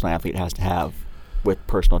a professional athlete has to have with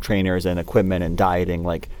personal trainers and equipment and dieting,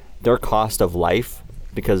 like their cost of life,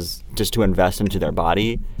 because just to invest into their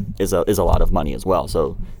body is a lot of money as well.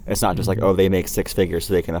 So it's not just like, oh, they make six figures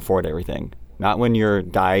so they can afford everything. Not when you're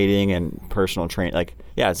dieting and personal training. Like,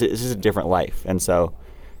 it's just a different life. And so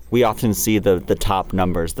we often see the top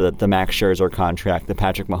numbers, the Max Scherzer contract, the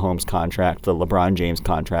Patrick Mahomes contract, the LeBron James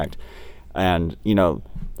contract. And,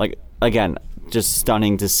 like, again, just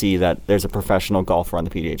stunning to see that there's a professional golfer on the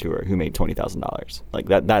PGA Tour who made $20,000. Like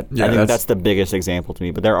that I think that's the biggest example to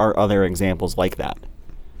me. But there are other examples like that.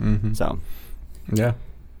 So, yeah.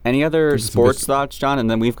 Any other sports thoughts, John? And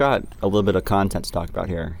then we've got a little bit of content to talk about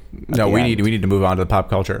here. No, we need to move on to the pop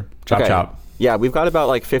culture. Chop. Yeah, we've got about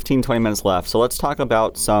like 15, 20 minutes left. So let's talk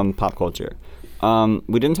about some pop culture.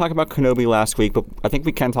 We didn't talk about Kenobi last week, but I think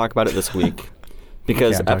we can talk about it this week.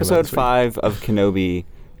 Because episode 5 of Kenobi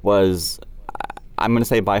was, I'm going to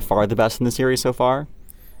say, by far the best in the series so far.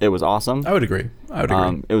 It was awesome. I would agree.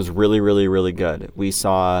 It was really, really, really good. We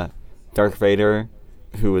saw Darth Vader,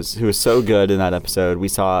 who was so good in that episode. We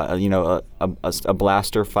saw a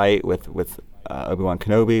blaster fight with Obi-Wan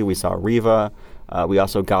Kenobi. We saw Reva. We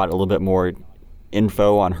also got a little bit more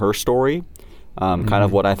info on her story, kind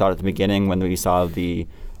of what I thought at the beginning when we saw the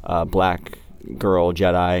black girl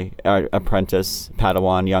Jedi apprentice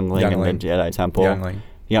Padawan youngling in the Jedi Temple.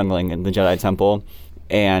 Youngling in the Jedi Temple,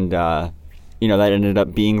 and that ended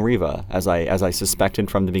up being Reva, as I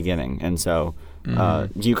suspected from the beginning. And so,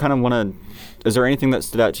 do you kind of want to? Is there anything that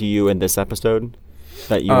stood out to you in this episode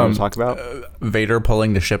that you want to talk about? Vader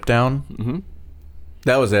pulling the ship down. Mm-hmm.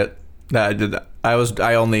 That was it. That's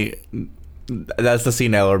the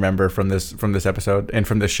scene I'll remember from this episode and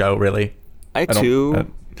from this show. Really, I too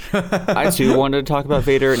wanted to talk about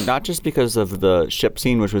Vader, not just because of the ship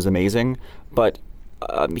scene, which was amazing, but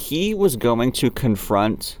he was going to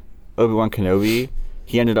confront Obi-Wan Kenobi.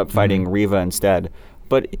 He ended up fighting Reva instead,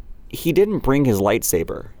 but he didn't bring his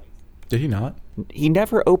lightsaber. Did he not? He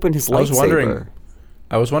never opened his lightsaber.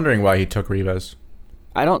 I was wondering why he took Reva's.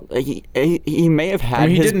 I don't. He may have had.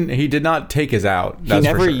 He did not take his out. He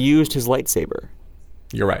never used his lightsaber.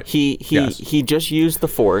 You're right. He just used the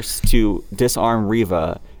Force to disarm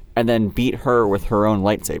Reva and then beat her with her own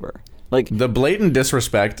lightsaber. Like the blatant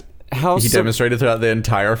disrespect he demonstrated throughout the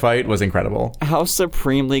entire fight was incredible. How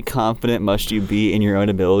supremely confident must you be in your own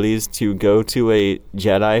abilities to go to a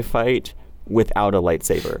Jedi fight without a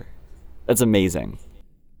lightsaber? That's amazing.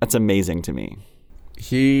 That's amazing to me.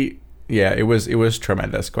 It was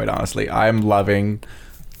tremendous, quite honestly. I'm loving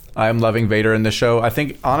Vader in the show. I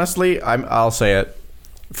think honestly, I'll say it.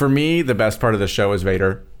 For me, the best part of the show is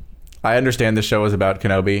Vader. I understand the show is about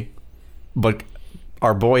Kenobi, but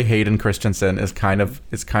our boy Hayden Christensen is kind of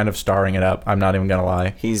starring it up. I'm not even gonna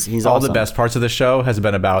lie. He's all awesome. The best parts of the show has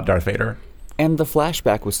been about Darth Vader. And the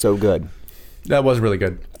flashback was so good. That was really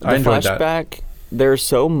good. I enjoyed that. The flashback, there's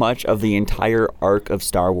so much of the entire arc of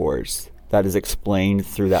Star Wars that is explained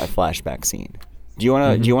through that flashback scene. Do you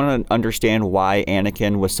want to understand why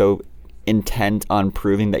Anakin was so intent on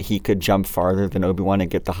proving that he could jump farther than Obi-Wan and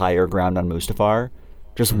get the higher ground on Mustafar?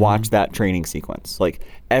 Just watch that training sequence. Like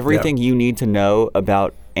everything you need to know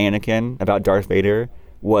about Anakin, about Darth Vader,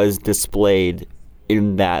 was displayed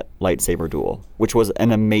in that lightsaber duel, which was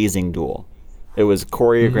an amazing duel. It was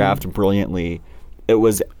choreographed brilliantly. It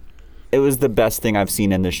was the best thing I've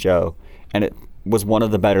seen in this show, and it was one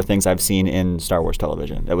of the better things I've seen in Star Wars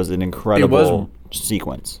television. It was an incredible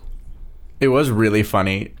sequence. It was really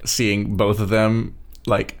funny seeing both of them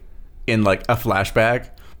like in like a flashback,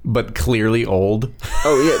 but clearly old.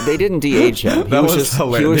 Oh yeah, they didn't de-age him. He was just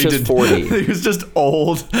 40. He was just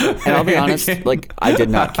old. And I'll be honest, like I did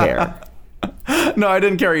not care. No, I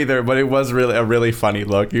didn't care either, but it was really a really funny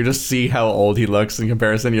look. You just see how old he looks in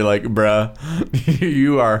comparison. You're like, bruh,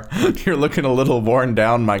 you're looking a little worn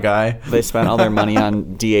down, my guy. They spent all their money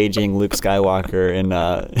on de-aging Luke Skywalker and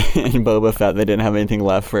Boba Fett. They didn't have anything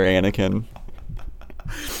left for Anakin.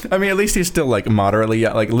 I mean, at least he's still like moderately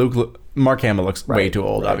like Mark Hamill looks way too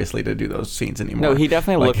old, obviously, to do those scenes anymore. No, he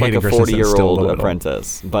definitely looked like a 40-year-old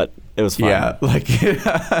apprentice, but it was fun. Yeah, like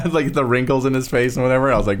like the wrinkles in his face and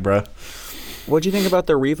whatever. I was like, bruh. What'd you think about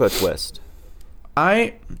the Reva twist?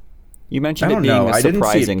 You mentioned it being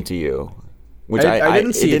surprising to you, which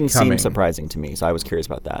it didn't seem surprising to me, so I was curious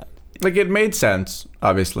about that. Like, it made sense,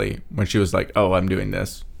 obviously, when she was like, oh, I'm doing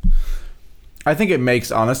this. I think it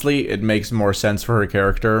makes more sense for her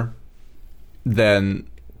character than,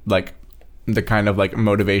 like, the kind of, like,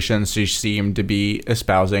 motivations she seemed to be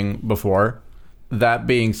espousing before. that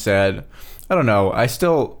being said, I don't know. I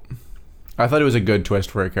thought it was a good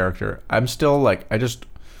twist for a character. I'm still like,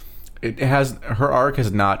 her arc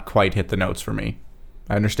has not quite hit the notes for me.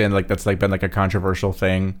 I understand like that's like been like a controversial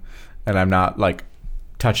thing, and I'm not like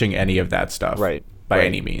touching any of that stuff by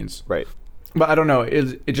any means. Right. But I don't know.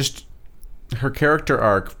 It just, her character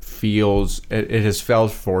arc feels, it has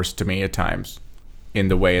felt forced to me at times in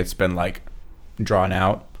the way it's been like drawn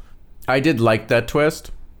out. I did like that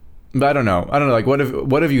twist, but I don't know. Like,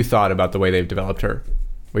 what have you thought about the way they've developed her?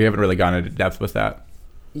 We haven't really gone into depth with that.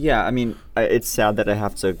 Yeah, I mean, it's sad that I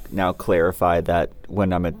have to now clarify that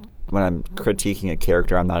when I'm critiquing a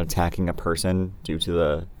character, I'm not attacking a person due to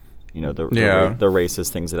the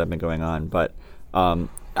racist things that have been going on. But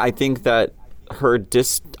I think that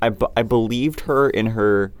I believed her in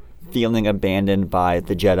her feeling abandoned by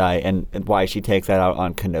the Jedi and why she takes that out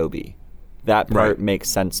on Kenobi. That part makes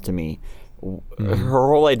sense to me. Her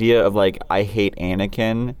whole idea of like, I hate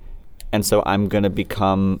Anakin, and so I'm going to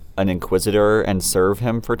become an Inquisitor and serve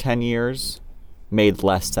him for 10 years made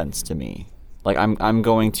less sense to me. Like, I'm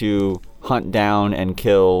going to hunt down and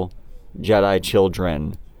kill Jedi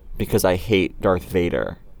children because I hate Darth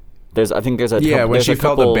Vader. I think there's a when she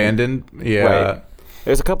felt abandoned. Yeah, right.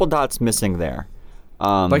 There's a couple dots missing there.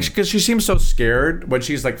 Like, because she seems so scared when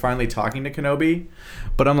she's like finally talking to Kenobi,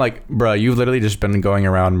 but I'm like, bruh, you've literally just been going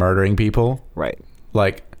around murdering people, right?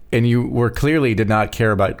 Like, and you clearly did not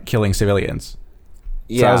care about killing civilians.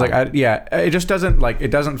 Yeah. So I was like, it just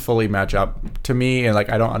doesn't fully match up to me, and like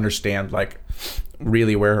I don't understand like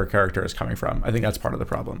really where her character is coming from. I think that's part of the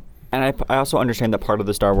problem. And I also understand that part of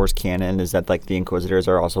the Star Wars canon is that like the Inquisitors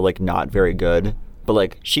are also like not very good, but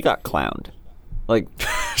like she got clowned. Like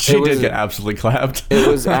she did get absolutely clapped. It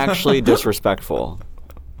was actually disrespectful.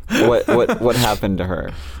 What happened to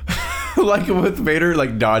her? Like with Vader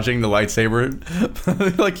like dodging the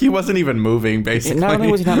lightsaber, like he wasn't even moving basically. Not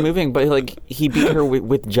only was he not moving, but like he beat her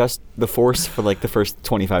with just the Force for like the first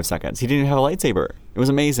 25 seconds. He didn't even have a lightsaber. It was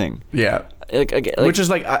amazing. Yeah. Which is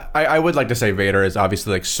like I would like to say Vader is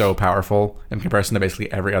obviously like so powerful in comparison to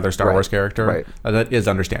basically every other Star Wars character. Right. That is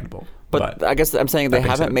understandable. But I guess I'm saying they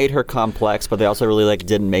haven't made her complex, but they also really like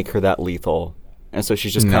didn't make her that lethal, and so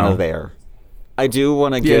she's just kind of there. I do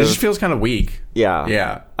want to give. Yeah, it just feels kind of weak. Yeah.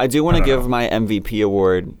 Yeah. I do want to give my MVP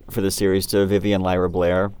award for the series to Vivian Lyra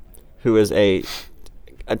Blair, who is a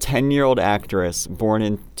 10-year-old actress born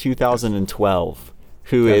in 2012,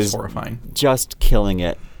 who is horrifying. Just killing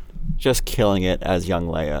it as young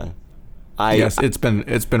Leia. Yes, it's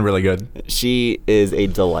been really good. She is a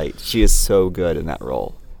delight. She is so good in that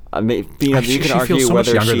role. I mean, you can argue feels so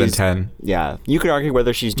whether much younger she's than 10. Yeah, you could argue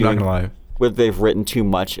whether she's doing. Not gonna lie. Whether they've written too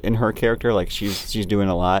much in her character, like she's doing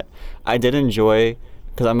a lot. I did enjoy,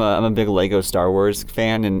 because I'm a big Lego Star Wars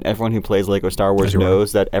fan, and everyone who plays Lego Star Wars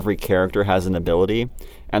knows that every character has an ability,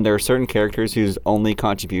 and there are certain characters whose only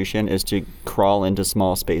contribution is to crawl into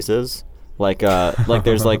small spaces. Like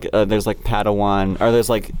there's Padawan, or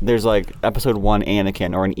there's like Episode 1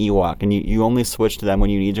 Anakin or an Ewok, and you only switch to them when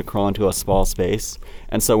you need to crawl into a small space.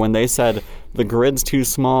 And so when they said the grid's too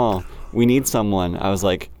small, we need someone, I was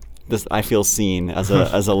like, I feel seen as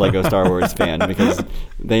a Lego Star Wars fan, because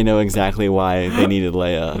they know exactly why they needed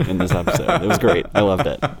Leia in this episode. It was great. I loved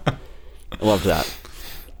it. I loved that.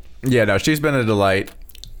 Yeah, no, she's been a delight.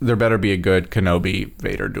 There better be a good Kenobi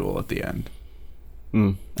Vader duel at the end.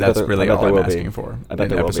 That's really all I'm asking for in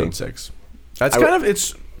episode 6.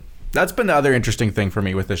 That's been the other interesting thing for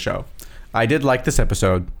me with this show. I did like this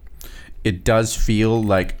episode. It does feel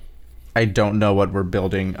like I don't know what we're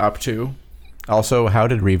building up to. Also, how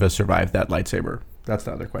did Reva survive that lightsaber? That's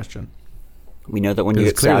the other question. We know that when you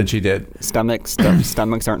get clear stabbed, that she did.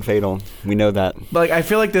 Stomachs aren't fatal. We know that. But like, I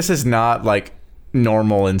feel like this is not like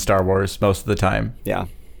normal in Star Wars most of the time. Yeah.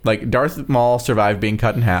 Like Darth Maul survived being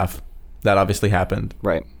cut in half. That obviously happened.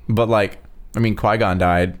 Right. But like, I mean, Qui-Gon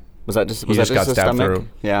died. Was that just got stabbed stomach? Through?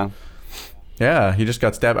 Yeah. Yeah, he just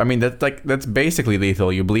got stabbed. I mean, that's basically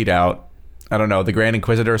lethal. You bleed out. I don't know. The Grand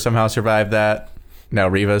Inquisitor somehow survived that. Now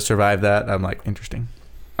Reva survived that. I'm like, interesting.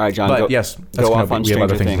 All right, John. But yes, go off on we have Stranger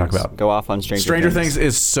other things Things. to talk about. Go off on Stranger Things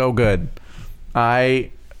is so good.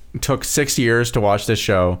 I took 6 years to watch this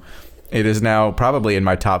show. It is now probably in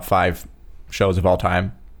my top 5 shows of all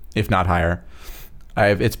time, if not higher.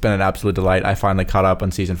 It's been an absolute delight. I finally caught up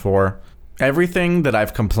on season 4. Everything that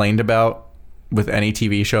I've complained about with any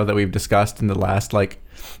TV show that we've discussed in the last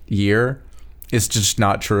year is just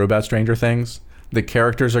not true about Stranger Things. The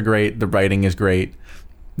characters are great. The writing is great.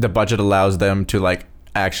 The budget allows them to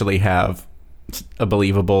actually have a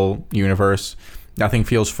believable universe. Nothing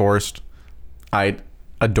feels forced. I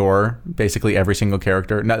adore basically every single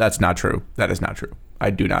character. No, that's not true. That is not true. I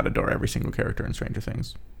do not adore every single character in Stranger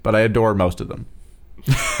Things, but I adore most of them.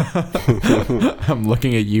 I'm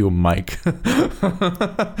looking at you, Mike.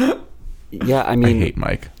 Yeah, I mean, I hate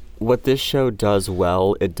Mike. What this show does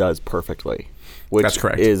well, it does perfectly. Which That's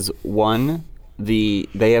correct. Is one, they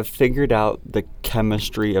have figured out the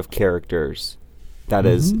chemistry of characters. That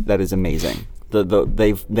is amazing. They've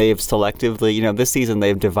selectively, this season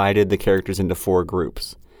they've divided the characters into 4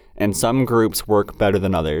 groups, and some groups work better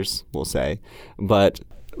than others, we'll say, but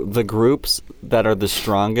the groups that are the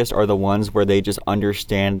strongest are the ones where they just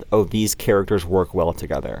understand, these characters work well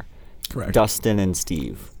together. Correct. Dustin and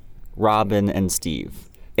Steve, Robin and Steve,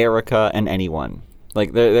 Erica and anyone.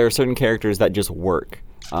 Like there are certain characters that just work.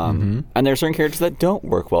 And there are certain characters that don't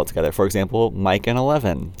work well together. For example, Mike and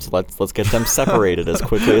Eleven. So let's get them separated as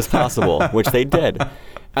quickly as possible, which they did.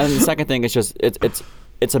 And the second thing is just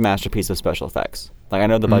it's a masterpiece of special effects. Like I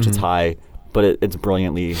know the budget's high, but it's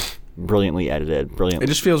brilliantly edited. Brilliantly. It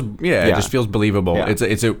just feels it just feels believable. Yeah.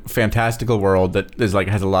 It's a fantastical world that is like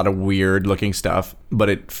has a lot of weird looking stuff, but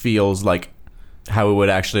it feels like how it would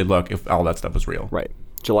actually look if all that stuff was real. Right.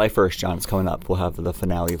 July 1st, John, it's coming up. We'll have the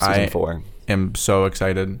finale of season 4. I'm so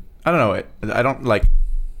excited. I don't know. I don't like.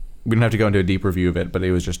 We don't have to go into a deep review of it, but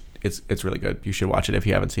it was just it's really good. You should watch it if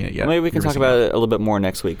you haven't seen it yet. Maybe we can talk about it a little bit more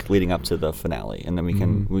next week, leading up to the finale, and then we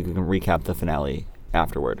can recap the finale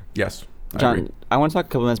afterward. Yes, John, I want to talk a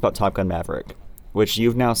couple minutes about Top Gun Maverick, which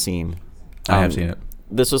you've now seen. I have seen it.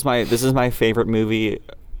 This is my favorite movie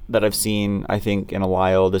that I've seen, I think, in a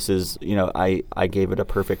while. This is, I gave it a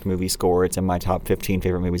perfect movie score. It's in my top 15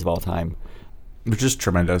 favorite movies of all time. Which is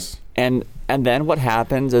tremendous. And then what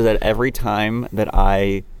happens is that every time that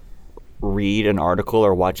I read an article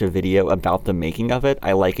or watch a video about the making of it,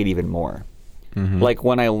 I like it even more. Like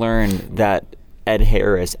when I learned that Ed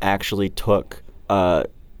Harris actually took a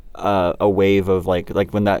wave of like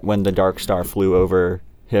when the Dark Star flew over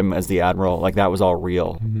him as the admiral, like that was all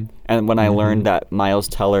real. And when I learned that Miles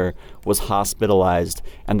Teller was hospitalized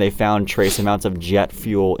and they found trace amounts of jet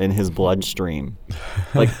fuel in his bloodstream,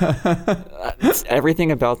 like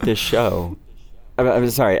everything about this show,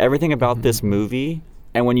 everything about this movie,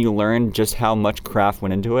 and when you learn just how much craft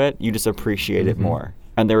went into it, you just appreciate it more.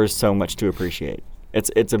 And there is so much to appreciate.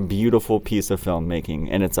 It's a beautiful piece of filmmaking,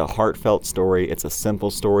 and it's a heartfelt story. It's a simple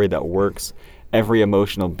story that works. Every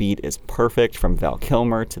emotional beat is perfect, from Val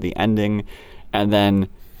Kilmer to the ending, and then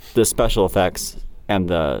the special effects and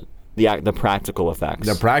the practical effects.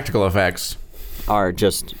 The practical effects are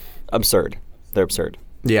just absurd. They're absurd.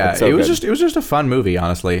 Yeah, so it was just a fun movie,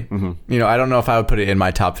 honestly. I don't know if I would put it in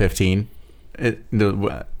my top 15.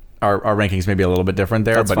 Our rankings may be a little bit different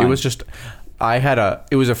there, but fine. It was just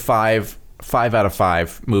it was a 5 out of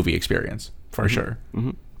 5 movie experience for sure.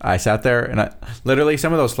 I sat there and literally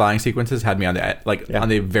some of those flying sequences had me on the on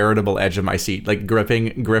the veritable edge of my seat, like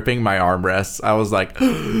gripping my armrests. I was like,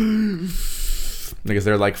 because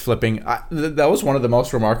they're like flipping. That was one of the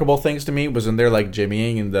most remarkable things to me, was when they're like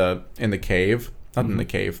jimmying in the cave, not in the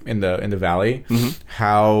cave, in the valley.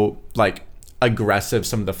 How like aggressive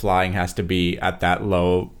some of the flying has to be at that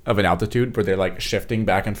low of an altitude, where they're like shifting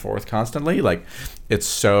back and forth constantly. Like it's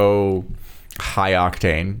so high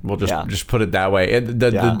octane. We'll just put it that way.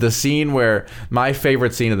 The scene where my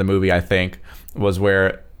favorite scene of the movie, I think, was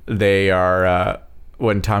where they are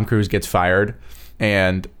when Tom Cruise gets fired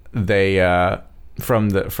and they from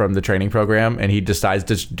the training program, and he decides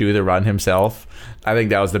to do the run himself. I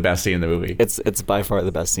think that was the best scene in the movie. It's by far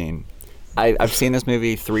the best scene. I've seen this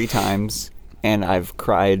movie 3 times, and I've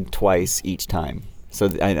cried twice each time. So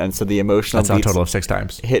the emotional beats, a total of 6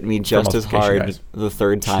 times, hit me just as hard the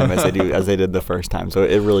third time as they did the first time. So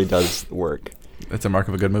it really does work. It's a mark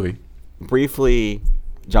of a good movie. Briefly,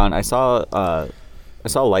 John, I saw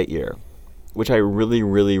Lightyear, which I really,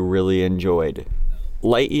 really, really enjoyed.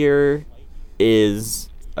 Lightyear is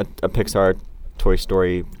a Pixar Toy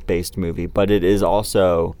Story based movie, but it is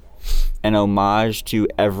also an homage to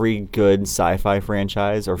every good sci-fi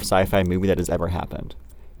franchise or sci-fi movie that has ever happened.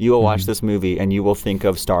 You will watch this movie and you will think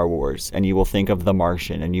of Star Wars, and you will think of The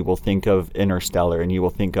Martian, and you will think of Interstellar, and you will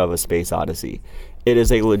think of A Space Odyssey. It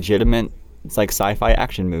is a legitimate, it's like sci-fi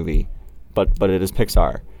action movie, but it is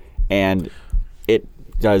Pixar, and it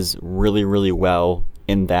does really, really well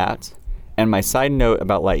in that. And my side note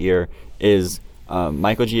about Lightyear is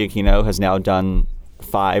Michael Giacchino has now done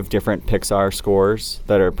 5 different Pixar scores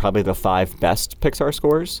that are probably the 5 best Pixar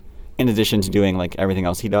scores, in addition to doing like everything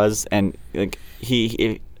else he does. And like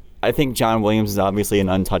I think John Williams is obviously an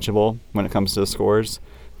untouchable when it comes to the scores,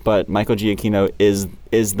 but Michael Giacchino is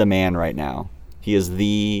the man right now. He is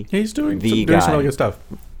he's doing some really good stuff.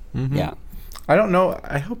 Yeah. I don't know.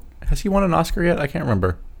 I hope, has he won an Oscar yet? I can't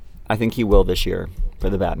remember. I think he will this year. for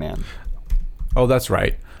the Batman. Oh, that's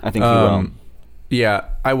right. I think he will. Yeah,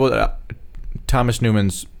 I will. Thomas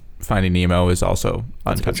Newman's Finding Nemo is also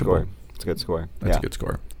untouchable. It's a good score. That's a good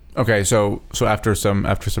score. Okay, so after some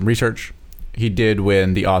research, he did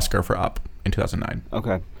win the Oscar for Up in 2009.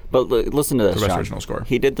 Okay, but listen to this, The best Sean. original score.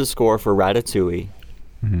 He did the score for Ratatouille,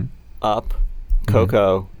 Up,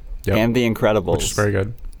 Coco, and The Incredibles, which is very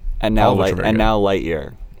good. And now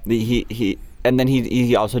Lightyear.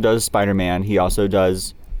 He also does Spider-Man. He also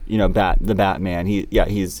does the Batman.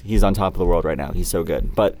 He's on top of the world right now. He's so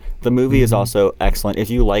good. But the movie is also excellent. If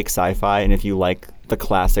you like sci-fi and if you like the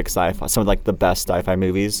classic sci-fi, some of like the best sci-fi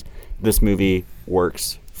movies, this movie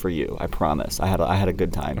works for you. I promise. I had a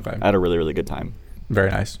good time. Okay. I had a really, really good time.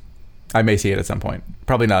 Very nice. I may see it at some point.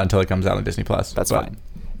 Probably not until it comes out on Disney Plus. That's fine.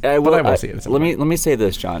 I will see it at some point. Let me say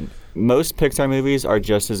this, John. Most Pixar movies are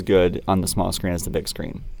just as good on the small screen as the big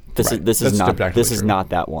screen. This is not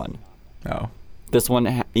that one. No. This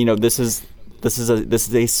one, this is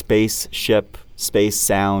a spaceship, space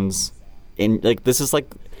sounds,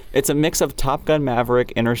 it's a mix of Top Gun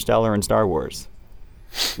Maverick, Interstellar, and Star Wars.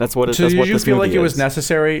 That's what it is. So did you feel like it was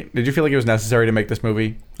necessary? Did you feel like it was necessary to make this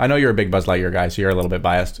movie? I know you're a big Buzz Lightyear guy, so you're a little bit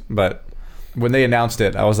biased, but when they announced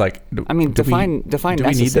it, I was like, define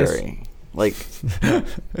necessary. Like,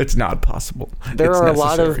 it's not possible. There are a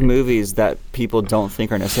lot of movies that people don't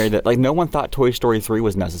think are necessary. That like no one thought Toy Story 3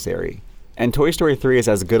 was necessary, and Toy Story 3 is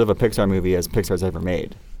as good of a Pixar movie as Pixar's ever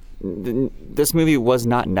made. This movie was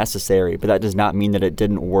not necessary, but that does not mean that it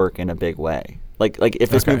didn't work in a big way. Like if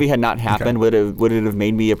this movie had not happened, would it have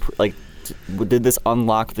made me did this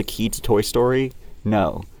unlock the key to Toy Story?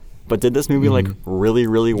 No. But did this movie really,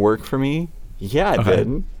 really work for me? Yeah, it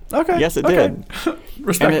did. Okay. Yes, it did.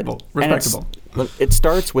 Respectable. It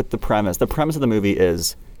starts with the premise. The premise of the movie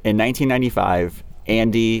is, in 1995,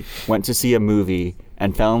 Andy went to see a movie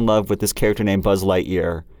and fell in love with this character named Buzz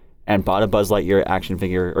Lightyear and bought a Buzz Lightyear action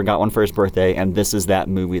figure, or got one for his birthday, and this is that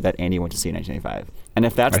movie that Andy went to see in 1995. And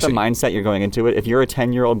if that's the mindset you're going into it, if you're a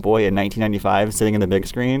 10-year-old boy in 1995 sitting in the big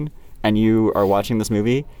screen and you are watching this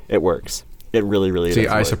movie, it works. It really, really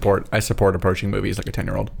does work. I support approaching movies like a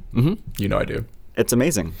 10-year-old. Mm-hmm. I do. It's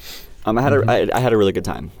amazing. I had a really good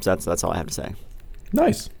time. So that's all I have to say.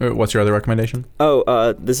 Nice. What's your other recommendation?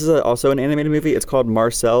 This is also an animated movie. It's called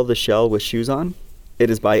Marcel the Shell with Shoes On. It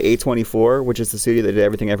is by A24, which is the studio that did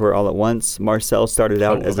Everything Everywhere All at Once. Marcel started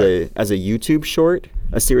out as a YouTube short,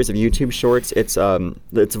 a series of YouTube shorts. It's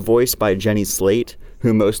voiced by Jenny Slate,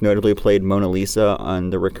 who most notably played Mona Lisa on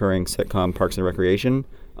the recurring sitcom Parks and Recreation.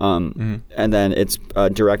 And then it's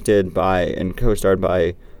directed by and co-starred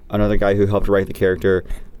by another guy who helped write the character.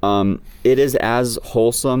 It is as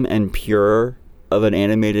wholesome and pure of an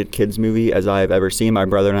animated kids movie as I have ever seen. My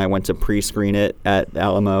brother and I went to pre-screen it at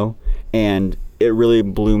Alamo, and it really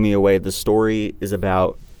blew me away. The story is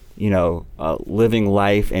about, living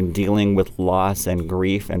life and dealing with loss and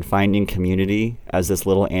grief and finding community as this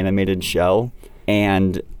little animated shell.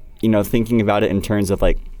 And, thinking about it in terms of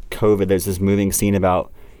like COVID, there's this moving scene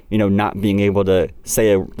about, not being able to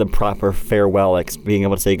say the proper farewell, like being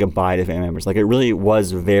able to say goodbye to family members. Like it really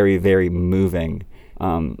was very, very moving.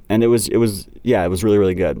 And it was really,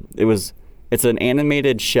 really good. It's an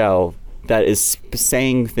animated shell that is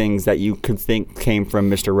saying things that you could think came from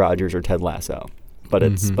Mr. Rogers or Ted Lasso, but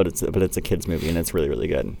it's a kids movie, and it's really, really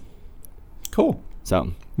good. Cool.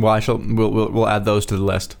 So, well, we'll add those to the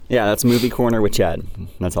list. Yeah, that's Movie Corner with Chad.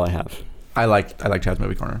 That's all I have. I like Chad's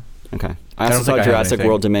Movie Corner. Okay. I also saw Jurassic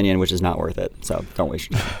World Dominion, which is not worth it. So don't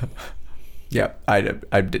waste your time. Yeah, I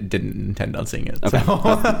didn't intend on seeing it. Okay.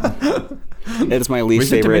 So. It's my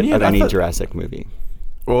least favorite of any Jurassic movie.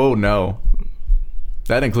 Oh no.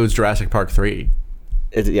 That includes Jurassic Park 3.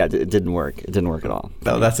 It didn't work. It didn't work at all.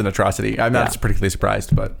 No, that's an atrocity. I'm not particularly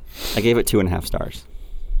surprised, but I gave it 2.5 stars.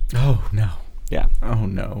 Oh no. Yeah. Oh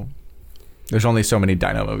no. There's only so many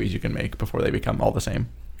dino movies you can make before they become all the same.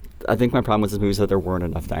 I think my problem with this movie is that there weren't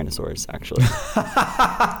enough dinosaurs, actually.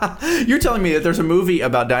 You're telling me that there's a movie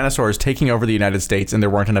about dinosaurs taking over the United States and there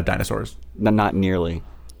weren't enough dinosaurs? Not nearly.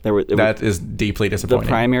 That is deeply disappointing. The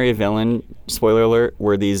primary villain, spoiler alert,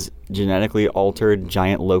 were these genetically altered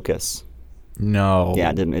giant locusts. No.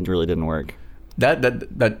 Yeah, it really didn't work. That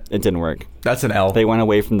it didn't work. That's an L. They went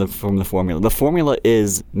away from the formula. The formula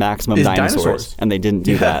is maximum dinosaurs, and they didn't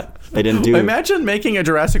do that. They didn't do. Imagine making a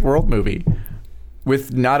Jurassic World movie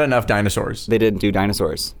with not enough dinosaurs. They didn't do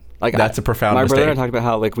dinosaurs. Like that's a profound mistake. My brother and I talked about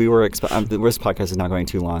how like we were. This podcast is not going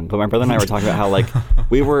too long, but my brother and I were talking about how like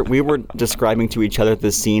we were describing to each other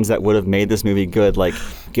the scenes that would have made this movie good. Like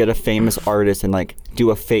get a famous artist and like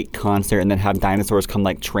do a fake concert and then have dinosaurs come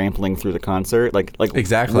like trampling through the concert. Like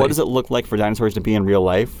exactly. What does it look like for dinosaurs to be in real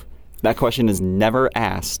life? That question is never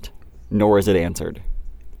asked, nor is it answered.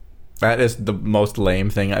 That is the most lame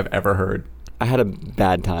thing I've ever heard. I had a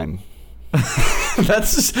bad time.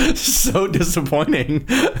 That's so disappointing.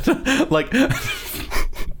 Like,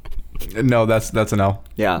 no, that's an L.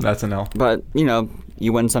 Yeah. That's an L. But, you know,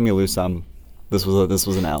 you win some, you lose some. This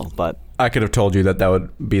was an L, but... I could have told you that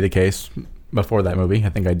would be the case before that movie. I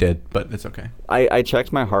think I did, but it's okay. I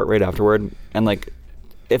checked my heart rate afterward, and, like,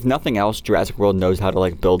 if nothing else, Jurassic World knows how to,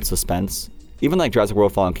 like, build suspense. Even, like, Jurassic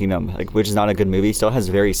World Fallen Kingdom, like, which is not a good movie, still has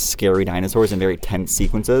very scary dinosaurs and very tense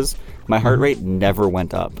sequences. My heart rate never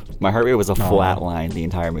went up. My heart rate was a flat line the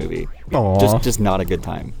entire movie. Aww. Just not a good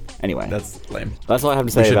time. Anyway. That's lame. That's all I have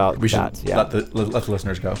to say about we should that. Yeah. let the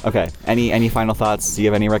listeners go. Okay. Any final thoughts? Do you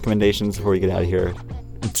have any recommendations before we get out of here?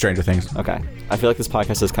 Stranger Things. Okay. I feel like this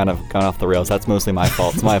podcast has kind of gone off the rails. That's mostly my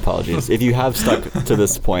fault. So my apologies. If you have stuck to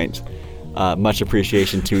this point, much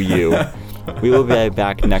appreciation to you. We will be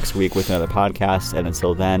back next week with another podcast. And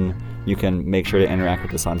until then, you can make sure to interact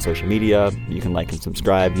with us on social media. You can like and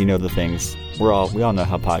subscribe. You know the things. We all know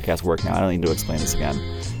how podcasts work now. I don't need to explain this again.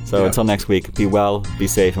 So until next week, be well, be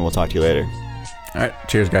safe, and we'll talk to you later. All right.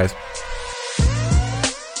 Cheers, guys.